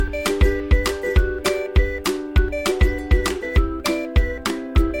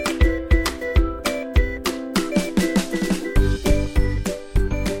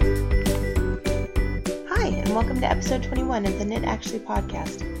at Actually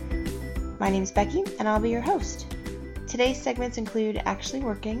Podcast. My name's Becky, and I'll be your host. Today's segments include Actually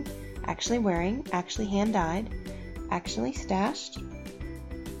Working, Actually Wearing, Actually Hand-Dyed, Actually Stashed,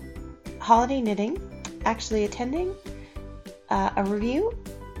 Holiday Knitting, Actually Attending, a review,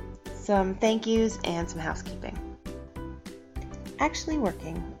 some thank yous, and some housekeeping. Actually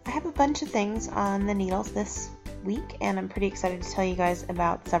Working. I have a bunch of things on the needles this week, and I'm pretty excited to tell you guys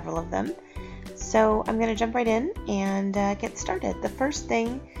about several of them. So I'm going to jump right in and get started. The first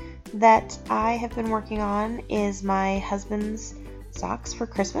thing that I have been working on is my husband's socks for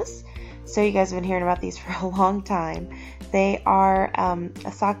Christmas. So you guys have been hearing about these for a long time. They are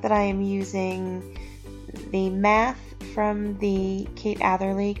a sock that I am using the math from the Kate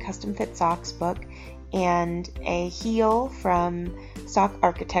Atherley Custom Fit Socks book and a heel from Sock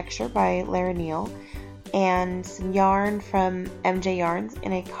Architecture by Lara Neal, and some yarn from MJ Yarns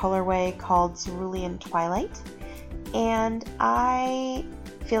in a colorway called Cerulean Twilight. And I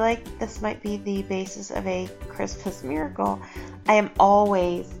feel like this might be the basis of a Christmas miracle. I am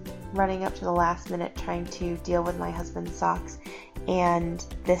always running up to the last minute trying to deal with my husband's socks, and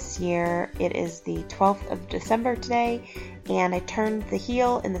this year it is the 12th of December today, and I turned the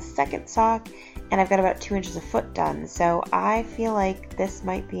heel in the second sock, and I've got about 2 inches of foot done. So I feel like this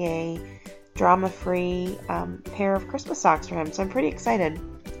might be a drama-free pair of Christmas socks for him. So I'm pretty excited,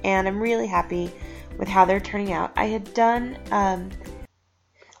 and I'm really happy with how they're turning out. I had done,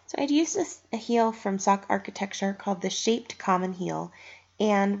 so I'd used a heel from Sock Architecture called the Shaped Common Heel,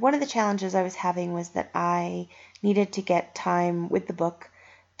 and one of the challenges I was having was that I needed to get time with the book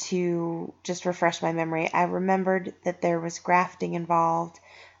to just refresh my memory. I remembered that there was grafting involved,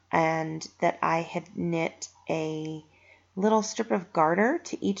 and that I had knit a little strip of garter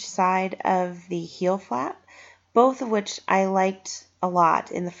to each side of the heel flap, both of which I liked a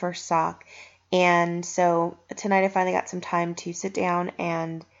lot in the first sock. And so tonight I finally got some time to sit down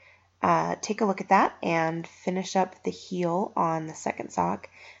and take a look at that and finish up the heel on the second sock.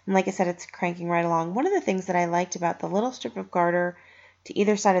 And like I said, it's cranking right along. One of the things that I liked about the little strip of garter to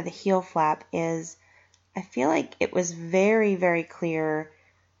either side of the heel flap is I feel like it was very, very clear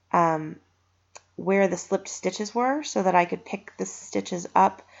where the slipped stitches were, so that I could pick the stitches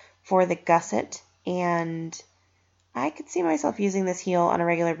up for the gusset, and I could see myself using this heel on a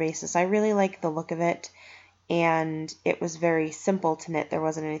regular basis. I really like the look of it, and it was very simple to knit. There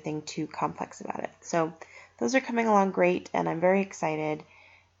wasn't anything too complex about it. So those are coming along great, and I'm very excited,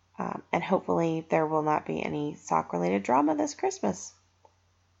 and hopefully there will not be any sock-related drama this Christmas.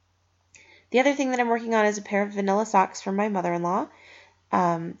 The other thing that I'm working on is a pair of vanilla socks from my mother-in-law.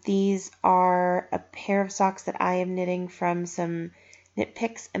 These are a pair of socks that I am knitting from some Knit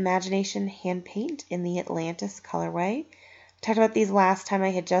Picks Imagination hand paint in the Atlantis colorway. I talked about these last time.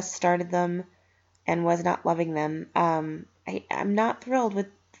 I had just started them and was not loving them. I'm not thrilled with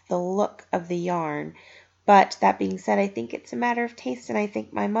the look of the yarn, but that being said, I think it's a matter of taste, and I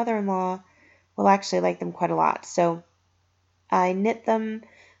think my mother-in-law will actually like them quite a lot. So I knit them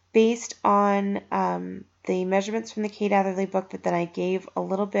based on the measurements from the Kate Atherley book, but then I gave a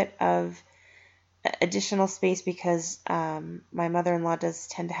little bit of additional space because my mother-in-law does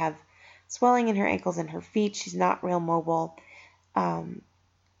tend to have swelling in her ankles and her feet. She's not real mobile.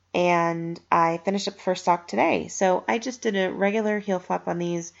 And I finished up the first sock today. So I just did a regular heel flap on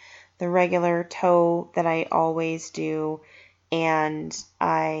these, the regular toe that I always do, and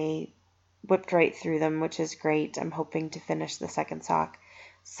I whipped right through them, which is great. I'm hoping to finish the second sock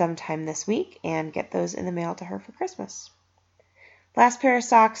sometime this week and get those in the mail to her for Christmas. Last pair of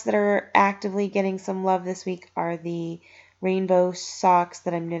socks that are actively getting some love this week are the rainbow socks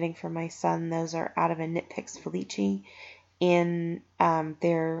that I'm knitting for my son. Those are out of a Knit Picks Felici in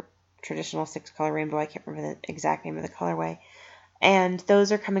their traditional 6-color rainbow. I can't remember the exact name of the colorway. And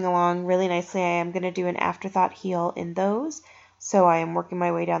those are coming along really nicely. I am going to do an afterthought heel in those. So I am working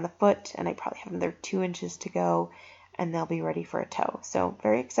my way down the foot, and I probably have another 2 inches to go, and they'll be ready for a toe. So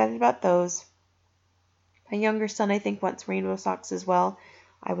very excited about those. My younger son, I think, wants rainbow socks as well.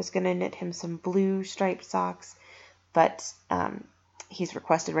 I was going to knit him some blue striped socks, but he's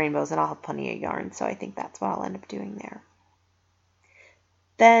requested rainbows, and I'll have plenty of yarn, so I think that's what I'll end up doing there.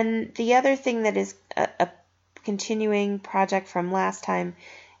 Then the other thing that is a continuing project from last time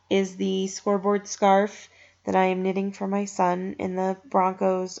is the scoreboard scarf that I am knitting for my son in the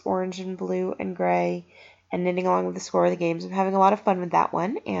Broncos orange and blue and gray, and knitting along with the score of the games. I'm having a lot of fun with that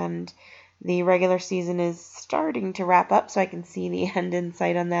one, and the regular season is starting to wrap up, so I can see the end in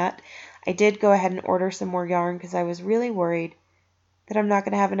sight on that. I did go ahead and order some more yarn because I was really worried that I'm not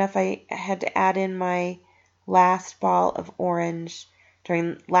going to have enough. I had to add in my last ball of orange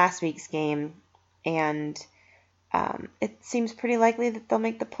during last week's game, and it seems pretty likely that they'll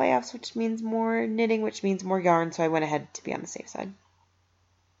make the playoffs, which means more knitting, which means more yarn, so I went ahead to be on the safe side.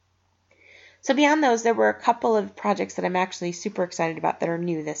 So beyond those, there were a couple of projects that I'm actually super excited about that are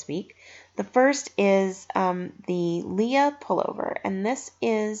new this week. The first is the Leah pullover, and this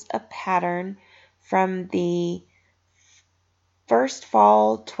is a pattern from the first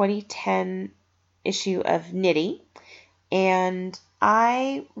fall 2010 issue of Knitty, and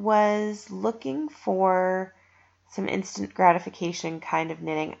I was looking for some instant gratification kind of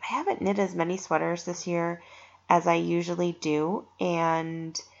knitting. I haven't knit as many sweaters this year as I usually do,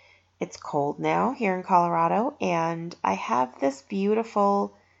 and it's cold now here in Colorado, and I have this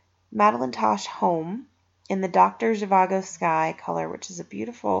beautiful Madeline Tosh home in the Dr. Zhivago Sky color, which is a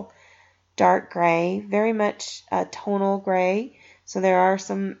beautiful dark gray, very much a tonal gray. So there are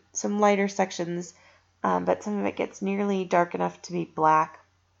some lighter sections, but some of it gets nearly dark enough to be black.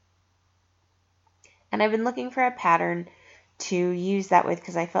 And I've been looking for a pattern to use that with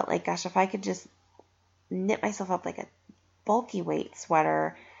because I felt like, gosh, if I could just knit myself up like a bulky weight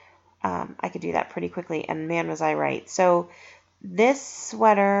sweater, I could do that pretty quickly, and man, was I right. So this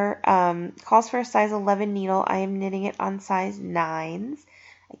sweater calls for a size 11 needle. I am knitting it on size 9s.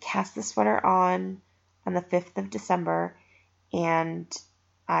 I cast the sweater on the 5th of December, and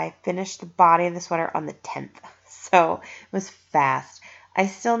I finished the body of the sweater on the 10th. So it was fast. I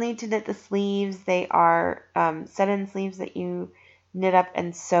still need to knit the sleeves. They are set-in sleeves that you knit up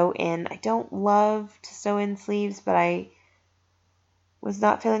and sew in. I don't love to sew in sleeves, but I was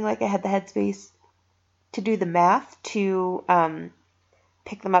not feeling like I had the headspace to do the math to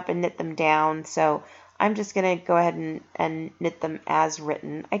pick them up and knit them down. So I'm just going to go ahead and knit them as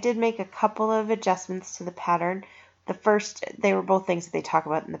written. I did make a couple of adjustments to the pattern. The first, they were both things that they talk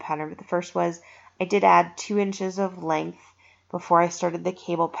about in the pattern, but the first was I did add 2 inches of length before I started the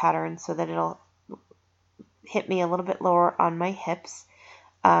cable pattern so that it'll hit me a little bit lower on my hips.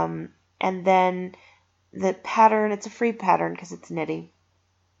 And then the pattern, it's a free pattern because it's Knitty.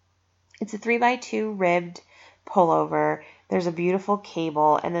 It's a 3x2 ribbed pullover. There's a beautiful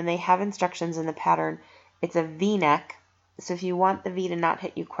cable, and then they have instructions in the pattern. It's a V-neck, so if you want the V to not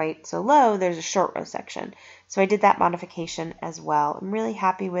hit you quite so low, there's a short row section. So I did that modification as well. I'm really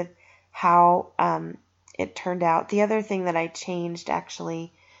happy with how it turned out. The other thing that I changed,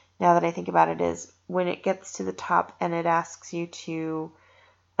 actually, now that I think about it, is when it gets to the top and it asks you to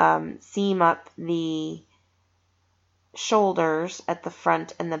seam up the shoulders at the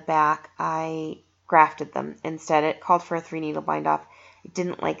front and the back, I grafted them instead. It called for a 3 needle bind off. I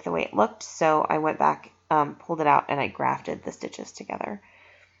didn't like the way it looked, so I went back, pulled it out, and I grafted the stitches together.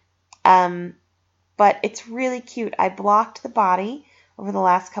 But it's really cute. I blocked the body over the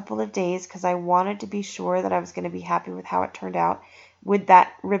last couple of days because I wanted to be sure that I was going to be happy with how it turned out. With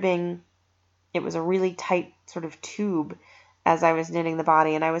that ribbing, it was a really tight sort of tube as I was knitting the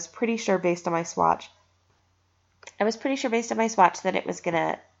body, and I was pretty sure based on my swatch that it was going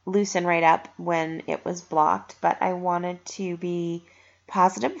to loosen right up when it was blocked, but I wanted to be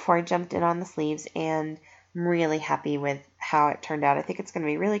positive before I jumped in on the sleeves, and I'm really happy with how it turned out. I think it's going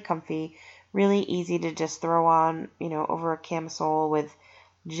to be really comfy, really easy to just throw on, over a camisole with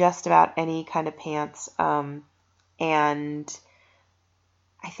just about any kind of pants, and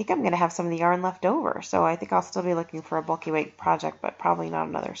I think I'm going to have some of the yarn left over, so I think I'll still be looking for a bulky weight project, but probably not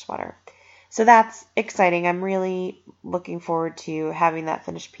another sweater. So that's exciting. I'm really looking forward to having that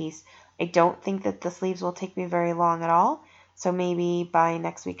finished piece. I don't think that the sleeves will take me very long at all, so maybe by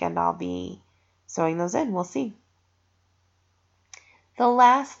next weekend I'll be sewing those in. We'll see. The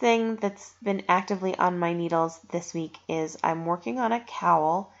last thing that's been actively on my needles this week is I'm working on a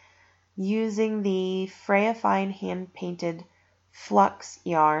cowl using the Freya Fine hand-painted Flux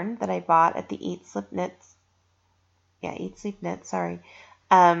yarn that I bought at the Eat Sleep Knits,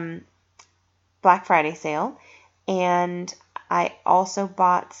 Black Friday sale. And I also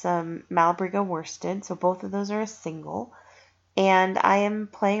bought some Malabrigo worsted, so both of those are a single. And I am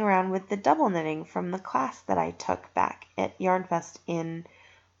playing around with the double knitting from the class that I took back at Yarn Fest in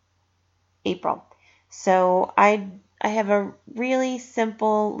April. So I have a really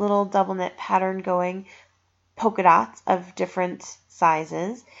simple little double knit pattern going, polka dots of different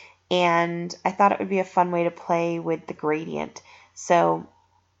sizes, and I thought it would be a fun way to play with the gradient. So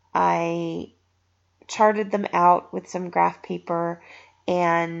I charted them out with some graph paper,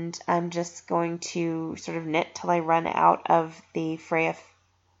 and I'm just going to sort of knit till I run out of the Freya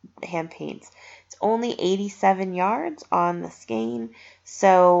hand paints. It's only 87 yards on the skein,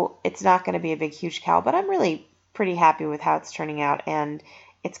 so it's not going to be a big huge cowl, but I'm really pretty happy with how it's turning out, and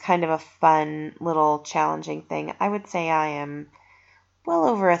it's kind of a fun little challenging thing. I would say I am well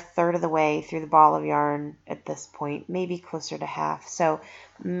over a third of the way through the ball of yarn at this point, maybe closer to half. So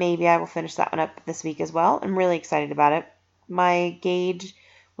maybe I will finish that one up this week as well. I'm really excited about it. My gauge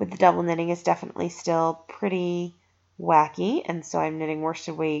with the double knitting is definitely still pretty wacky, and so I'm knitting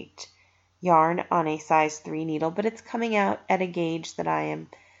worsted weight yarn on a size 3 needle, but it's coming out at a gauge that I am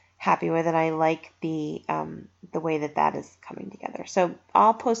happy with, and I like the way that is coming together. So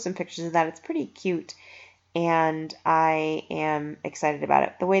I'll post some pictures of that. It's pretty cute, and I am excited about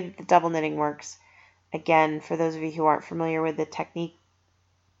it. The way that the double knitting works, again, for those of you who aren't familiar with the technique,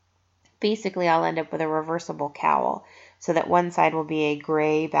 basically I'll end up with a reversible cowl, so that one side will be a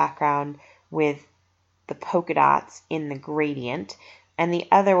gray background with the polka dots in the gradient, and the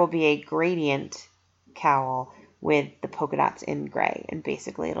other will be a gradient cowl with the polka dots in gray, and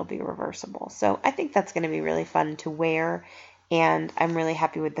basically it'll be reversible. So I think that's going to be really fun to wear, and I'm really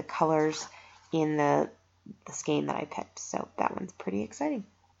happy with the colors in the skein that I picked, so that one's pretty exciting.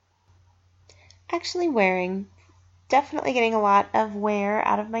 Actually wearing, definitely getting a lot of wear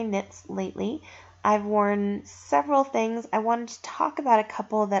out of my knits lately. I've worn several things. I wanted to talk about a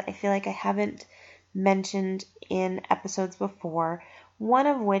couple that I feel like I haven't mentioned in episodes before, one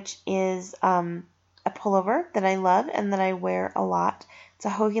of which is a pullover that I love and that I wear a lot. It's a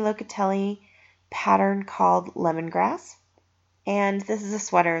Joji Locatelli pattern called Lemongrass, and this is a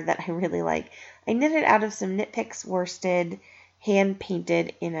sweater that I really like. I knit it out of some Knit Picks worsted, hand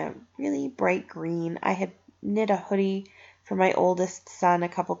painted in a really bright green. I had knit a hoodie for my oldest son a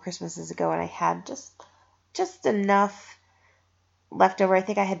couple Christmases ago, and I had just enough left over. I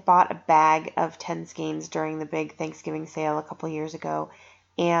think I had bought a bag of 10 skeins during the big Thanksgiving sale a couple years ago,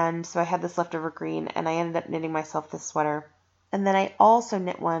 and so I had this leftover green, and I ended up knitting myself this sweater. And then I also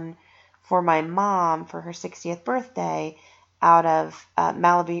knit one for my mom for her 60th birthday out of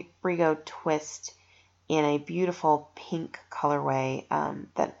Malabrigo twist in a beautiful pink colorway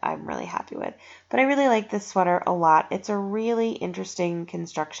that I'm really happy with. But I really like this sweater a lot. It's a really interesting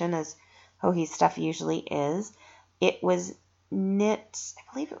construction, as Joji's stuff usually is. It was knit,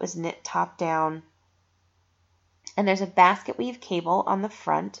 I believe it was knit top down, and there's a basket weave cable on the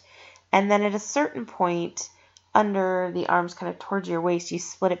front, and then at a certain point under the arms, kind of towards your waist, you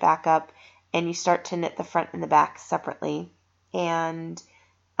split it back up and you start to knit the front and the back separately, and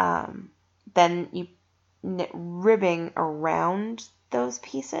then you knit ribbing around those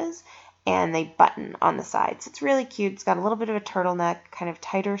pieces, and they button on the sides. It's really cute. It's got a little bit of a turtleneck, kind of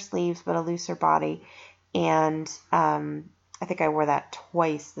tighter sleeves, but a looser body, and I think I wore that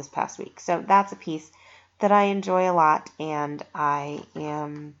twice this past week. So that's a piece that I enjoy a lot, and I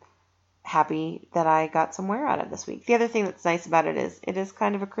am happy that I got some wear out of this week. The other thing that's nice about it is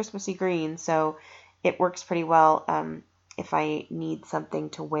kind of a Christmassy green, so it works pretty well if I need something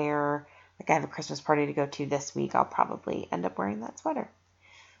to wear. Like I have a Christmas party to go to this week, I'll probably end up wearing that sweater.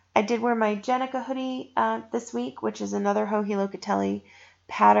 I did wear my Jenica hoodie this week, which is another Joji Locatelli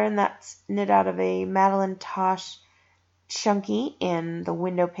pattern that's knit out of a Madeline Tosh chunky in the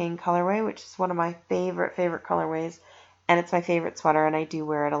window pane colorway, which is one of my favorite colorways, and it's my favorite sweater, and I do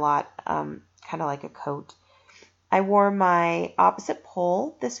wear it a lot, kind of like a coat. I wore my opposite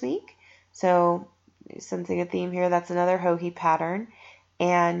pole this week, so sensing a theme here, that's another Joji pattern,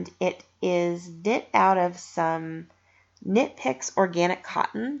 and it is knit out of some Knit Picks organic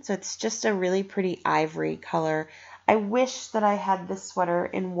cotton, so it's just a really pretty ivory color. I wish that I had this sweater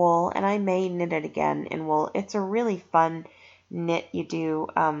in wool, and I may knit it again in wool. It's a really fun knit. You do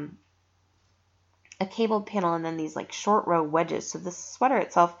a cabled panel and then these like short row wedges. So the sweater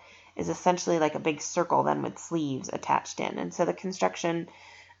itself is essentially like a big circle then with sleeves attached in. And so the construction,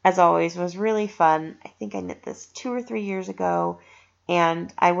 as always, was really fun. I think I knit this 2 or 3 years ago,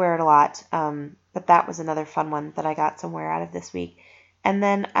 and I wear it a lot. But that was another fun one that I got some wear out of this week. And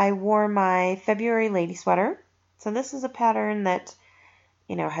then I wore my February lady sweater. So this is a pattern that,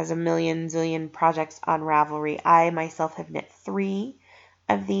 has a million zillion projects on Ravelry. I myself have knit 3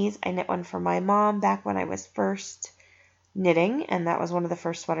 of these. I knit one for my mom back when I was first knitting, and that was one of the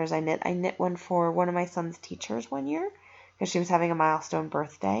first sweaters I knit. I knit one for one of my son's teachers one year because she was having a milestone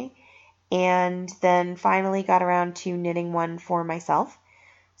birthday, and then finally got around to knitting one for myself.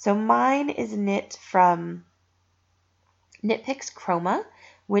 So mine is knit from Knit Picks Chroma,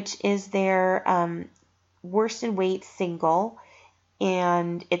 which is their worsted weight single,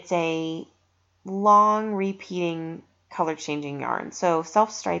 and it's a long repeating color changing yarn. So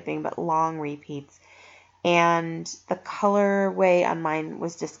self-striping, but long repeats. And the colorway on mine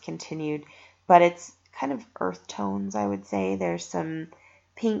was discontinued, but it's kind of earth tones, I would say. There's some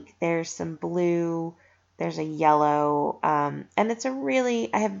pink, there's some blue, there's a yellow, and it's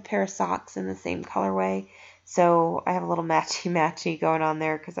I have a pair of socks in the same colorway. So I have a little matchy-matchy going on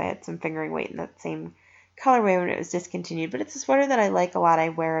there because I had some fingering weight in that same colorway when it was discontinued. But it's a sweater that I like a lot. I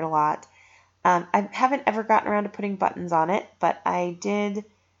wear it a lot. I haven't ever gotten around to putting buttons on it, but I did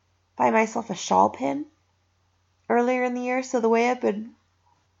buy myself a shawl pin earlier in the year. So the way I've been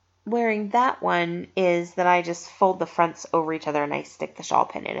wearing that one is that I just fold the fronts over each other and I stick the shawl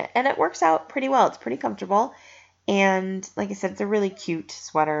pin in it. And it works out pretty well. It's pretty comfortable. And like I said, it's a really cute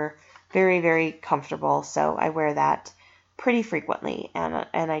sweater. Very, very comfortable. So I wear that pretty frequently. And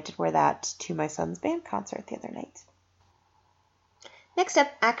I did wear that to my son's band concert the other night. Next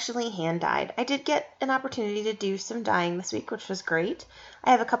up, actually hand dyed. I did get an opportunity to do some dyeing this week, which was great.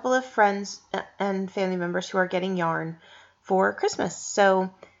 I have a couple of friends and family members who are getting yarn for Christmas.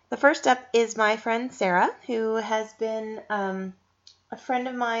 So the first up is my friend Sarah, who has been a friend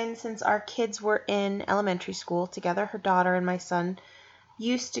of mine since our kids were in elementary school together. Her daughter and my son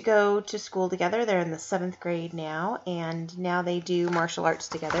used to go to school together. They're in the 7th grade now, and now they do martial arts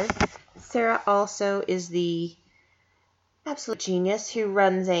together. Sarah also is the absolute genius who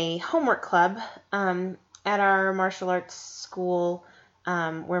runs a homework club at our martial arts school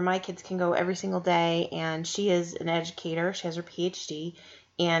where my kids can go every single day, and she is an educator. She has her PhD,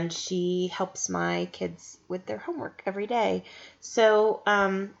 and she helps my kids with their homework every day. So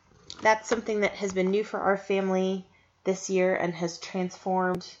that's something that has been new for our family this year and has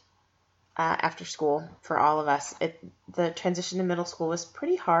transformed after school for all of us. The transition to middle school was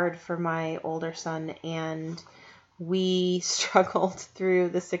pretty hard for my older son, and we struggled through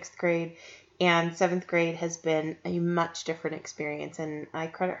the 6th grade, and 7th grade has been a much different experience, and I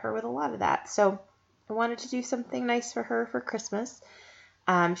credit her with a lot of that. So I wanted to do something nice for her for Christmas.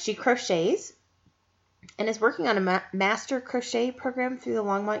 She crochets and is working on a master crochet program through the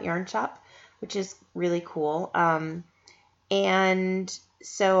Longmont Yarn Shop, which is really cool. And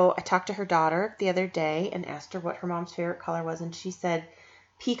so I talked to her daughter the other day and asked her what her mom's favorite color was, and she said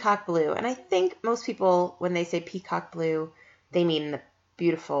peacock blue. And I think most people, when they say peacock blue, they mean the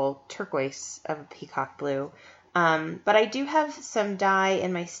beautiful turquoise of a peacock blue. But I do have some dye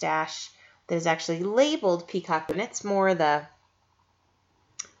in my stash that is actually labeled peacock blue, and it's more the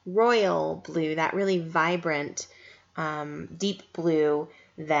royal blue, that really vibrant, deep blue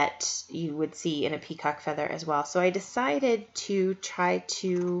that you would see in a peacock feather as well. So I decided to try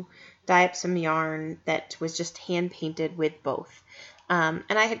to dye up some yarn that was just hand painted with both. And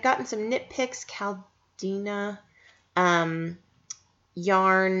I had gotten some Knit Picks Caldina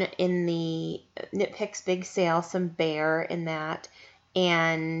yarn in the Knit Picks Big Sale, some Bear in that,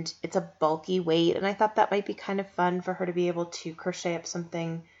 and it's a bulky weight, and I thought that might be kind of fun for her to be able to crochet up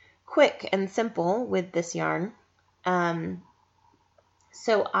something quick and simple with this yarn.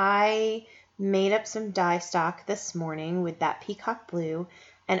 So I made up some dye stock this morning with that peacock blue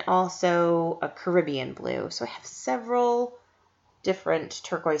and also a Caribbean blue. So I have several different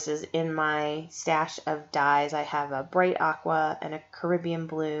turquoises in my stash of dyes. I have a bright aqua and a Caribbean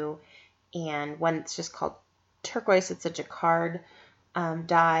blue, and one that's just called turquoise. It's a jacquard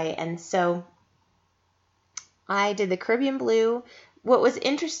dye. And so I did the Caribbean blue. What was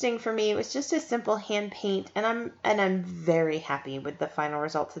interesting for me was just a simple hand paint, and I'm very happy with the final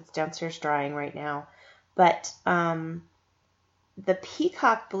results. It's downstairs drying right now. But the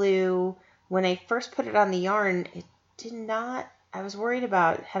peacock blue, when I first put it on the yarn, it did not, I was worried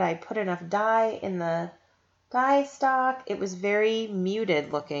about had I put enough dye in the dye stock. It was very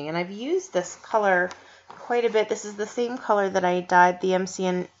muted looking, and I've used this color quite a bit. This is the same color that I dyed the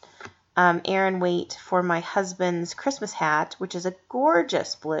MCN Aran Weight for my husband's Christmas hat, which is a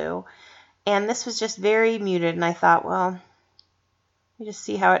gorgeous blue, and this was just very muted, and I thought, well, let me just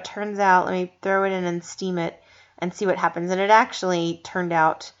see how it turns out. Let me throw it in and steam it and see what happens. And it actually turned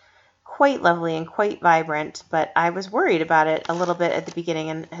out quite lovely and quite vibrant, but I was worried about it a little bit at the beginning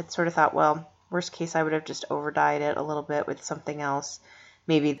and had sort of thought, well, worst case, I would have just over-dyed it a little bit with something else,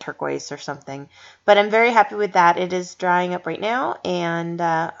 maybe turquoise or something. But I'm very happy with that. It is drying up right now, and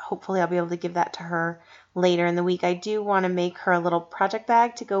hopefully I'll be able to give that to her later in the week. I do want to make her a little project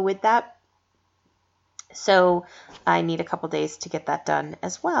bag to go with that, so I need a couple days to get that done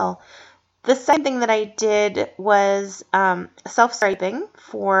as well. The second thing that I did was self-striping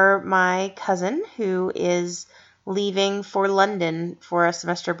for my cousin who is leaving for London for a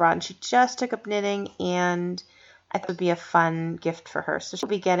semester abroad, and she just took up knitting, and I thought it would be a fun gift for her. So she'll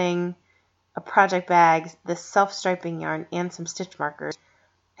be getting a project bag, the self-striping yarn, and some stitch markers.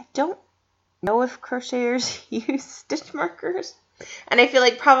 I don't know if crocheters use stitch markers, and I feel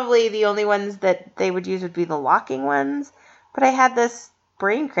like probably the only ones that they would use would be the locking ones, but I had this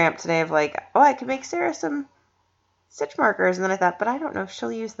brain cramp today of like, oh, I could make Sarah some stitch markers, and then I thought, but I don't know if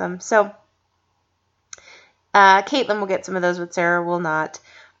she'll use them. So Caitlin will get some of those, but Sarah will not.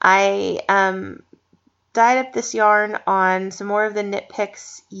 I dyed up this yarn on some more of the Knit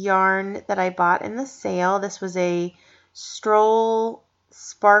Picks yarn that I bought in the sale. This was a Stroll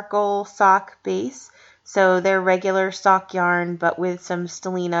Sparkle sock base. So they're regular sock yarn, but with some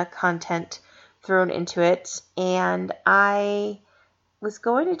Stellina content thrown into it. And I was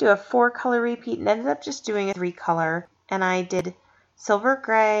going to do a 4-color repeat and ended up just doing a 3-color. And I did silver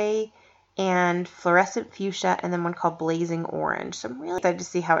gray and fluorescent fuchsia and then one called blazing orange. So I'm really excited to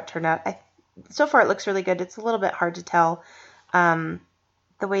see how it turned out. So far it looks really good. It's a little bit hard to tell the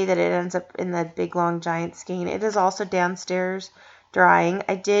way that it ends up in the big long giant skein. It is also downstairs drying.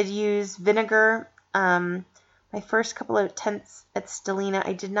 I did use vinegar. My first couple of attempts at Stellina,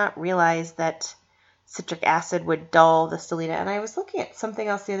 I did not realize that citric acid would dull the Stellina. And I was looking at something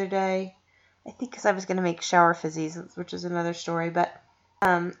else the other day, I think because I was going to make shower fizzies, which is another story, but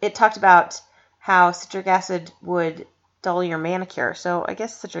it talked about how citric acid would dull your manicure. So I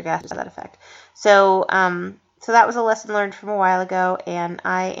guess citric acid has that effect. So so that was a lesson learned from a while ago, and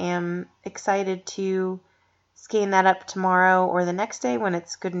I am excited to skein that up tomorrow or the next day when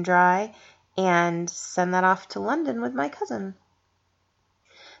it's good and dry and send that off to London with my cousin.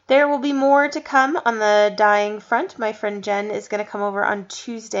 There will be more to come on the dyeing front. My friend Jen is going to come over on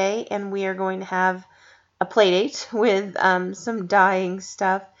Tuesday, and we are going to have a play date with some dyeing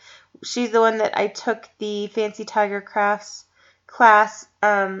stuff. She's the one that I took the Fancy Tiger Crafts class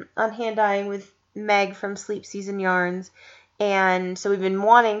on hand dyeing with Meg from Sleep Season Yarns. And so we've been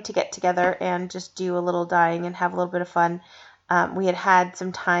wanting to get together and just do a little dyeing and have a little bit of fun. We had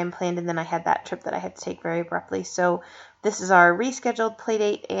some time planned, and then I had that trip that I had to take very abruptly. So this is our rescheduled play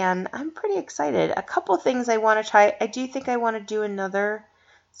date, and I'm pretty excited. A couple things I want to try. I do think I want to do another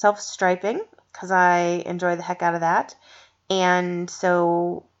self-striping because I enjoy the heck out of that. And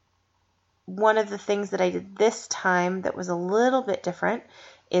so one of the things that I did this time that was a little bit different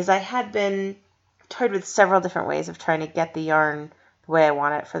is I had been toyed with several different ways of trying to get the yarn the way I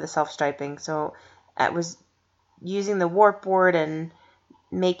want it for the self-striping. So I was using the warp board and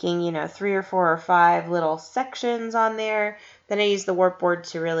making, 3 or 4 or 5 little sections on there. Then I used the warp board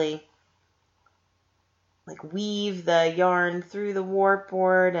to really weave the yarn through the warp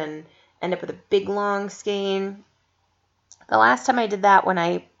board and end up with a big long skein. The last time I did that, when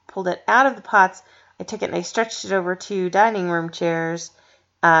I pulled it out of the pots, I took it and I stretched it over 2 dining room chairs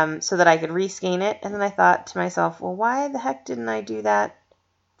so that I could reskein it. And then I thought to myself, well, why the heck didn't I do that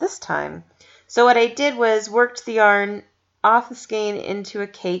this time? So what I did was worked the yarn off the skein into a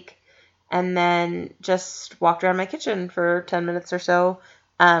cake and then just walked around my kitchen for 10 minutes or so,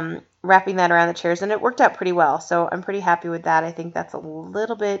 wrapping that around the chairs. And it worked out pretty well. So I'm pretty happy with that. I think that's a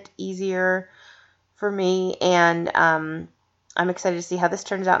little bit easier for me. And I'm excited to see how this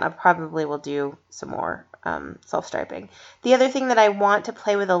turns out, and I probably will do some more self-striping. The other thing that I want to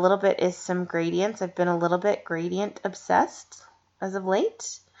play with a little bit is some gradients. I've been a little bit gradient obsessed as of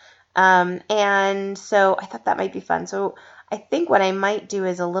late. And so I thought that might be fun. So I think what I might do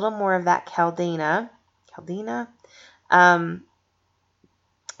is a little more of that Caldina from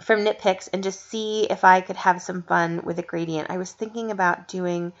Knit Picks and just see if I could have some fun with a gradient. I was thinking about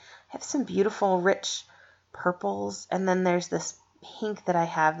I have some beautiful rich purples, and then there's this pink that I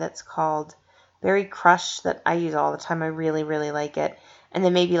have that's called Berry Crush that I use all the time. I really, really like it. And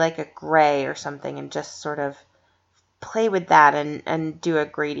then maybe like a gray or something, and just sort of play with that and do a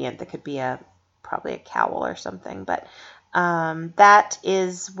gradient that could be probably a cowl or something. But that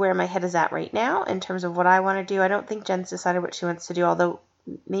is where my head is at right now in terms of what I want to do. I don't think Jen's decided what she wants to do, although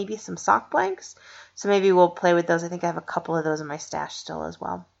maybe some sock blanks. So maybe we'll play with those. I think I have a couple of those in my stash still as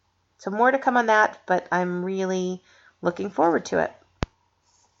well. So more to come on that, but I'm really looking forward to it.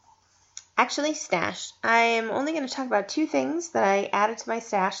 Actually, stash. I am only going to talk about 2 things that I added to my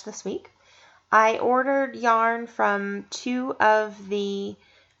stash this week. I ordered yarn from 2 of the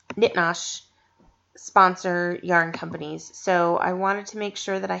Knit Nosh sponsor yarn companies. So I wanted to make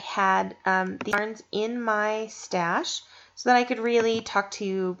sure that I had the yarns in my stash so that I could really talk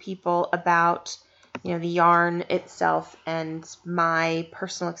to people about the yarn itself and my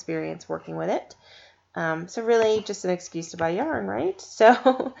personal experience working with it. So really just an excuse to buy yarn, right?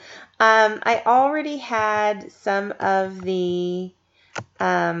 So I already had some of the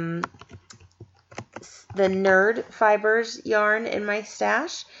Nerd Fibers yarn in my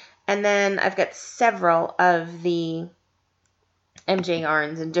stash, and then I've got several of the MJ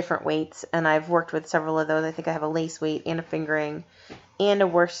yarns in different weights, and I've worked with several of those. I think I have a lace weight and a fingering and a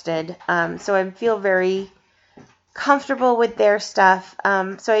worsted, so I feel very comfortable with their stuff.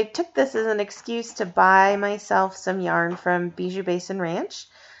 So I took this as an excuse to buy myself some yarn from Bijou Basin Ranch.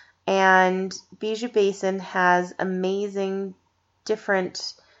 And Bijou Basin has amazing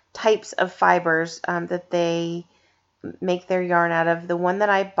different types of fibers that they make their yarn out of. The one that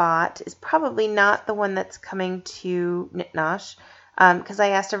I bought is probably not the one that's coming to Knit Nosh, because I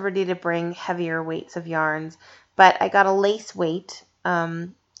asked everybody to bring heavier weights of yarns. But I got a lace weight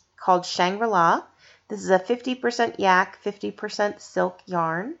called Shangri-La. This is a 50% yak, 50% silk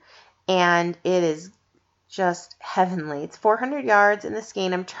yarn, and it is just heavenly. It's 400 yards in the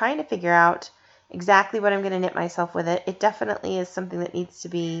skein. I'm trying to figure out exactly what I'm going to knit myself with it. It definitely is something that needs to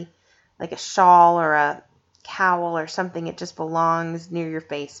be like a shawl or a cowl or something. It just belongs near your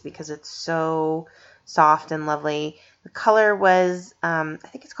face because it's so soft and lovely. The color was, I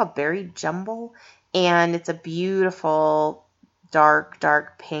think it's called Berry Jumble, and it's a beautiful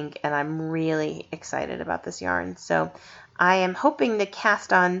dark pink, and I'm really excited about this yarn. So I am hoping to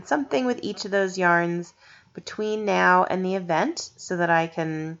cast on something with each of those yarns between now and the event so that I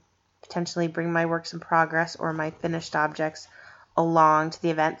can potentially bring my works in progress or my finished objects along to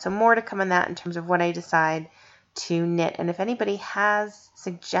the event. So more to come on that in terms of what I decide to knit. And if anybody has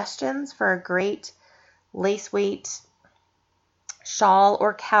suggestions for a great lace weight shawl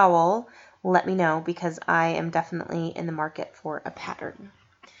or cowl, let me know, because I am definitely in the market for a pattern.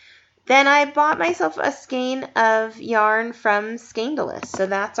 Then I bought myself a skein of yarn from Scandalous. So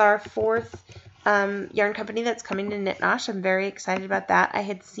that's our fourth yarn company that's coming to Knit Nosh. I'm very excited about that. I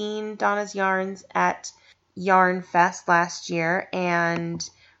had seen Donna's yarns at Yarn Fest last year and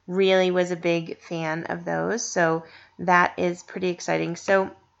really was a big fan of those. So that is pretty exciting.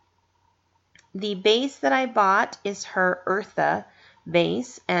 So the base that I bought is her Eartha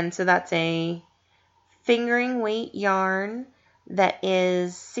base, and so that's a fingering weight yarn that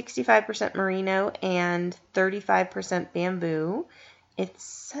is 65% merino and 35% bamboo. It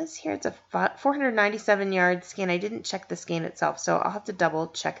says here it's a 497 yard skein. I didn't check the skein itself, so I'll have to double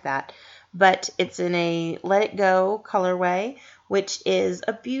check that. But it's in a Let It Go colorway, which is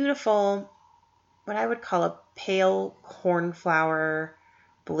a beautiful, what I would call a pale cornflower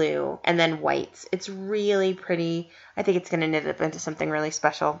blue, and then whites. It's really pretty. I think it's going to knit up into something really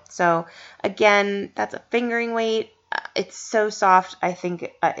special. So again, that's a fingering weight. It's so soft. I think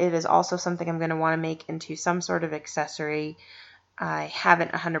it is also something I'm going to want to make into some sort of accessory. I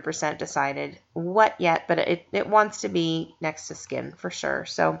haven't 100% decided what yet, but it wants to be next to skin for sure.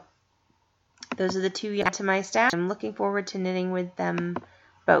 So those are the two yarns to my stash. I'm looking forward to knitting with them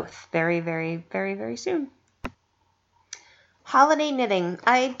both very, very, very, very soon. Holiday knitting.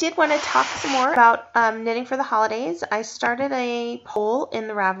 I did want to talk some more about knitting for the holidays. I started a poll in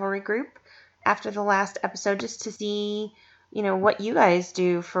the Ravelry group after the last episode just to see, what you guys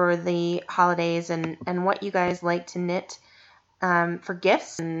do for the holidays and what you guys like to knit for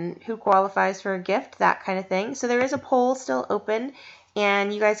gifts and who qualifies for a gift, that kind of thing. So there is a poll still open,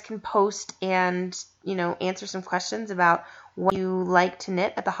 and you guys can post and, answer some questions about what you like to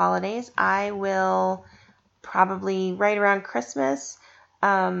knit at the holidays. I will probably right around Christmas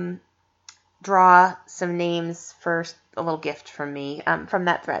draw some names for a little gift from me from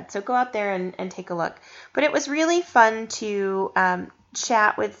that thread. So go out there and take a look. But it was really fun to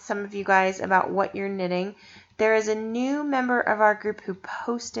chat with some of you guys about what you're knitting. There is a new member of our group who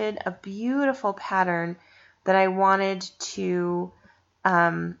posted a beautiful pattern that I wanted to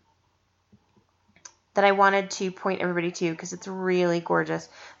point everybody to because it's really gorgeous.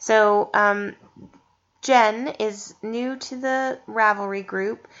 So Jen is new to the Ravelry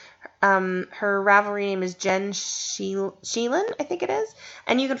group. Her Ravelry name is Jen Sheelan, I think it is.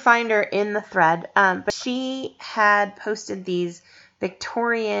 And you can find her in the thread. But she had posted these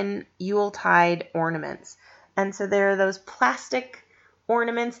Victorian Yuletide ornaments. And so there are those plastic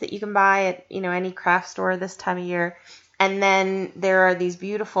ornaments that you can buy at, any craft store this time of year. And then there are these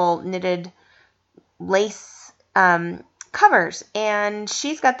beautiful knitted lace covers, and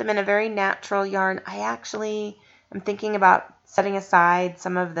she's got them in a very natural yarn. I actually am thinking about setting aside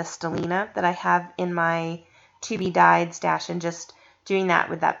some of the Stellina that I have in my to be dyed stash and just doing that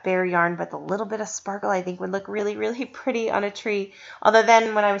with that bare yarn, but the little bit of sparkle I think would look really, really pretty on a tree. Although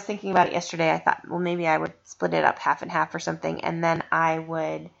then when I was thinking about it yesterday, I thought, well, maybe I would split it up half and half or something, and then I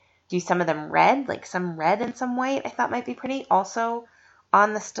would do some of them red, like some red and some white I thought might be pretty, also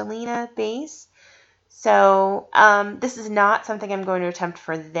on the Stellina base. So this is not something I'm going to attempt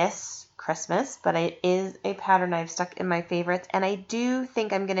for this Christmas, but it is a pattern I've stuck in my favorites. And I do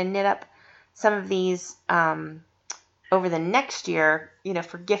think I'm going to knit up some of these over the next year,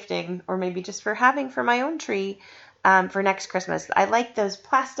 for gifting or maybe just for having for my own tree for next Christmas. I like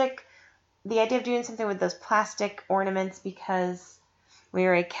the idea of doing something with those plastic ornaments because we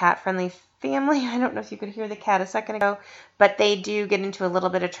are a cat-friendly family. I don't know if you could hear the cat a second ago, but they do get into a little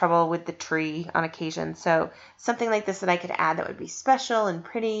bit of trouble with the tree on occasion. So something like this that I could add that would be special and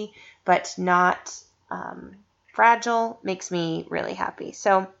pretty, but not fragile makes me really happy.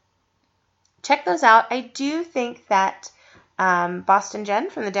 So check those out. I do think that Boston Jen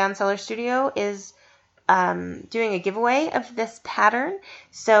from the Down Cellar Studio is doing a giveaway of this pattern.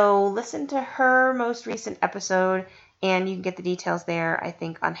 So listen to her most recent episode and you can get the details there, I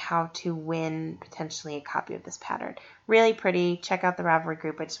think, on how to win potentially a copy of this pattern. Really pretty. Check out the Ravelry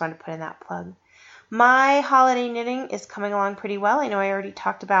group. I just wanted to put in that plug. My holiday knitting is coming along pretty well. I know I already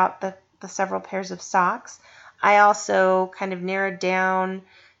talked about the several pairs of socks. I also kind of narrowed down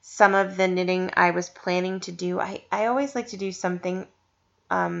some of the knitting I was planning to do. I always like to do something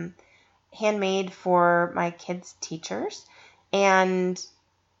handmade for my kids' teachers, and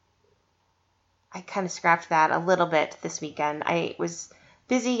I kind of scrapped that a little bit this weekend. I was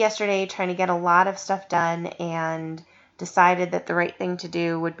busy yesterday trying to get a lot of stuff done and decided that the right thing to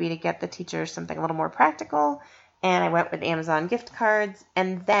do would be to get the teachers something a little more practical, and I went with Amazon gift cards,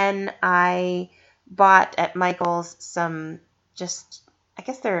 and then I bought at Michael's some just, I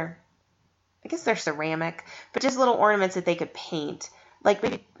guess they're ceramic, but just little ornaments that they could paint. Like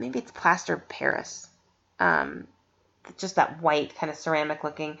maybe it's plaster of Paris. Just that white kind of ceramic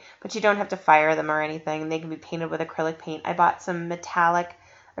looking, but you don't have to fire them or anything. They can be painted with acrylic paint. I bought some metallic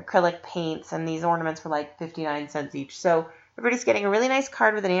acrylic paints, and these ornaments were like 59 cents each. So everybody's getting a really nice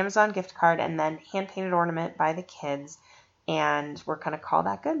card with an Amazon gift card and then hand-painted ornament by the kids, and we're going to call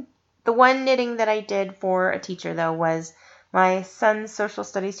that good. The one knitting that I did for a teacher, though, was my son's social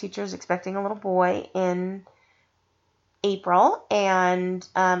studies teacher is expecting a little boy in April, and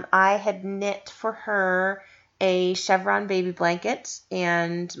I had knit for her a chevron baby blanket,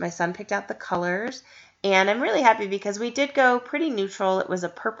 and my son picked out the colors, and I'm really happy because we did go pretty neutral. It was a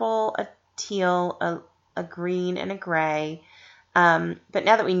purple, a teal, a green, and a gray, but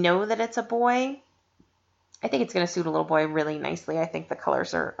now that we know that it's a boy, I think it's going to suit a little boy really nicely. I think the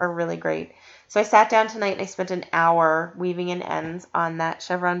colors are really great. So I sat down tonight and I spent an hour weaving in ends on that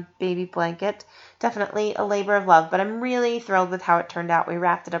chevron baby blanket. Definitely a labor of love, but I'm really thrilled with how it turned out. We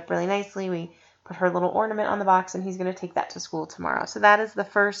wrapped it up really nicely. We put her little ornament on the box, and he's going to take that to school tomorrow. So that is the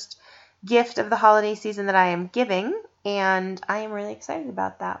first gift of the holiday season that I am giving, and I am really excited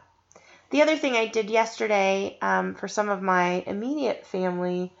about that. The other thing I did yesterday for some of my immediate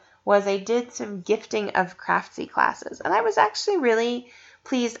family was I did some gifting of Craftsy classes, and I was actually really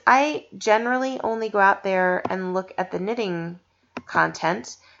pleased. I generally only go out there and look at the knitting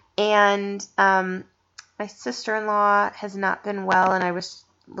content, and my sister-in-law has not been well, and I was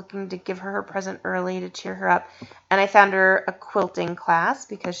looking to give her present early to cheer her up, and I found her a quilting class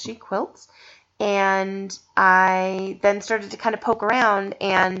because she quilts, and I then started to kind of poke around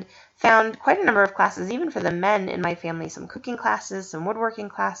and found quite a number of classes, even for the men in my family, some cooking classes, some woodworking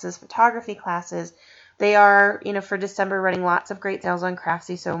classes, photography classes. They are, for December, running lots of great sales on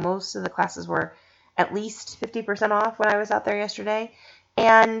Craftsy, so most of the classes were at least 50% off when I was out there yesterday.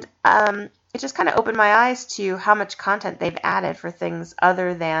 And it just kind of opened my eyes to how much content they've added for things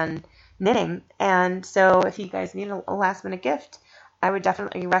other than knitting. And so if you guys need a last-minute gift, I would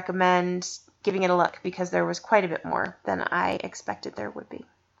definitely recommend giving it a look because there was quite a bit more than I expected there would be.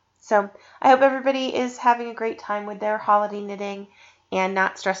 So I hope everybody is having a great time with their holiday knitting and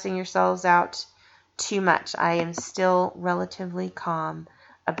not stressing yourselves out too much. I am still relatively calm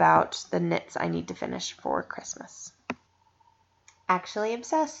about the knits I need to finish for Christmas. Actually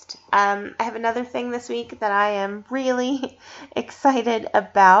obsessed. I have another thing this week that I am really excited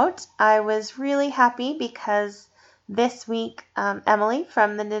about. I was really happy because this week Emily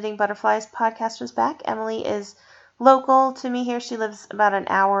from the Knitting Butterflies podcast was back. Emily is local to me here. She lives about an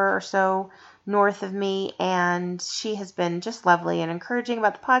hour or so north of me, and she has been just lovely and encouraging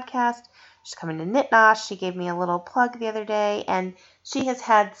about the podcast. She's coming to Knit Nosh. She gave me a little plug the other day, and she has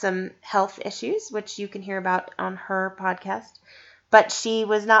had some health issues, which you can hear about on her podcast. But she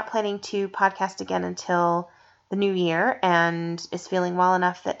was not planning to podcast again until the new year and is feeling well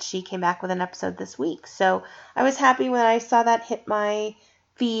enough that she came back with an episode this week. So I was happy when I saw that hit my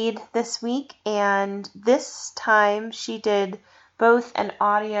feed this week, and this time she did both an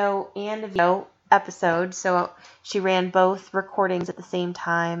audio and a video episode, so she ran both recordings at the same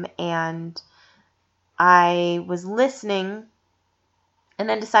time, and I was listening and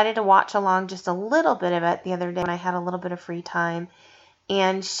then decided to watch along just a little bit of it the other day when I had a little bit of free time.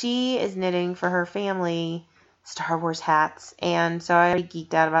 And she is knitting for her family Star Wars hats, and so I already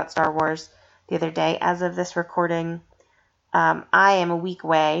geeked out about Star Wars the other day. As of this recording, I am a week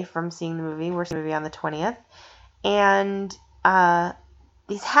away from seeing the movie. We're seeing the movie on the 20th. And the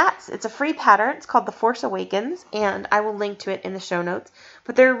these hats. It's a free pattern. It's called The Force Awakens, and I will link to it in the show notes.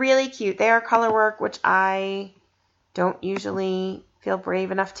 But they're really cute. They are color work, which I don't usually feel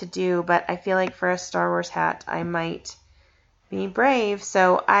brave enough to do, but I feel like for a Star Wars hat, I might be brave.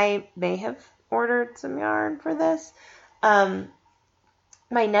 So I may have ordered some yarn for this.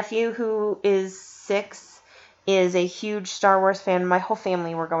 My nephew, who is 6, is a huge Star Wars fan. My whole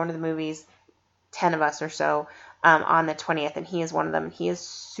family were going to the movies, 10 of us or so, on the 20th, and he is one of them. He is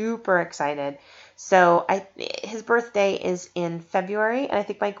super excited. So his birthday is in February, and I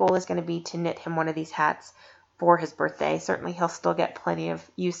think my goal is going to be to knit him one of these hats for his birthday. Certainly he'll still get plenty of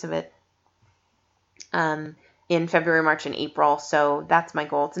use of it in February, March, and April. So that's my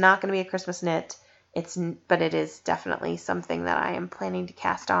goal. It's not going to be a Christmas knit, but it is definitely something that I am planning to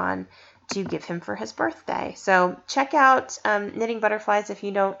cast on to give him for his birthday. So check out Knitting Butterflies if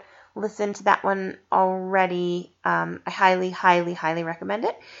you don't listen to that one already. I highly, highly, highly recommend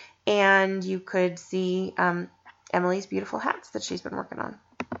it. And you could see Emily's beautiful hats that she's been working on.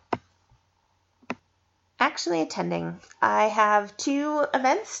 Actually attending. I have 2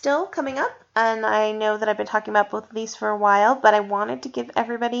 events still coming up, and I know that I've been talking about both of these for a while, but I wanted to give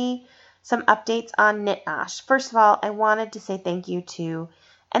everybody some updates on Knit Nosh. First of all, I wanted to say thank you to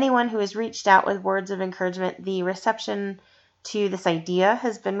anyone who has reached out with words of encouragement. The reception to this idea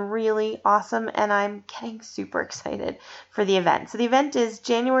has been really awesome, and I'm getting super excited for the event. So the event is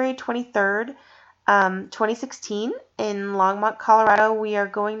January 23rd, 2016 in Longmont, Colorado. We are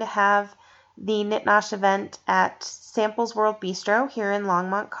going to have the Knit Nosh event at Samples World Bistro here in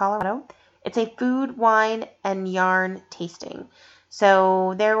Longmont, Colorado. It's a food, wine, and yarn tasting.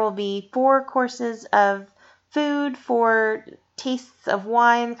 So there will be 4 courses of food, 4 tastes of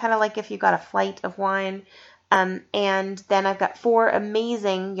wine, kind of like if you got a flight of wine. And then I've got 4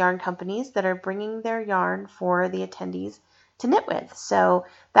 amazing yarn companies that are bringing their yarn for the attendees to knit with. So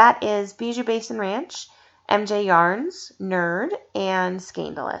that is Bijou Basin Ranch, MJ Yarns, Nerd, and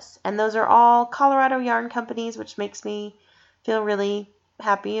Scandalous. And those are all Colorado yarn companies, which makes me feel really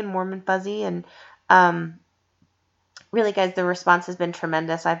happy and warm and fuzzy. And really, guys, the response has been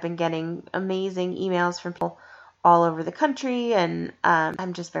tremendous. I've been getting amazing emails from people all over the country, and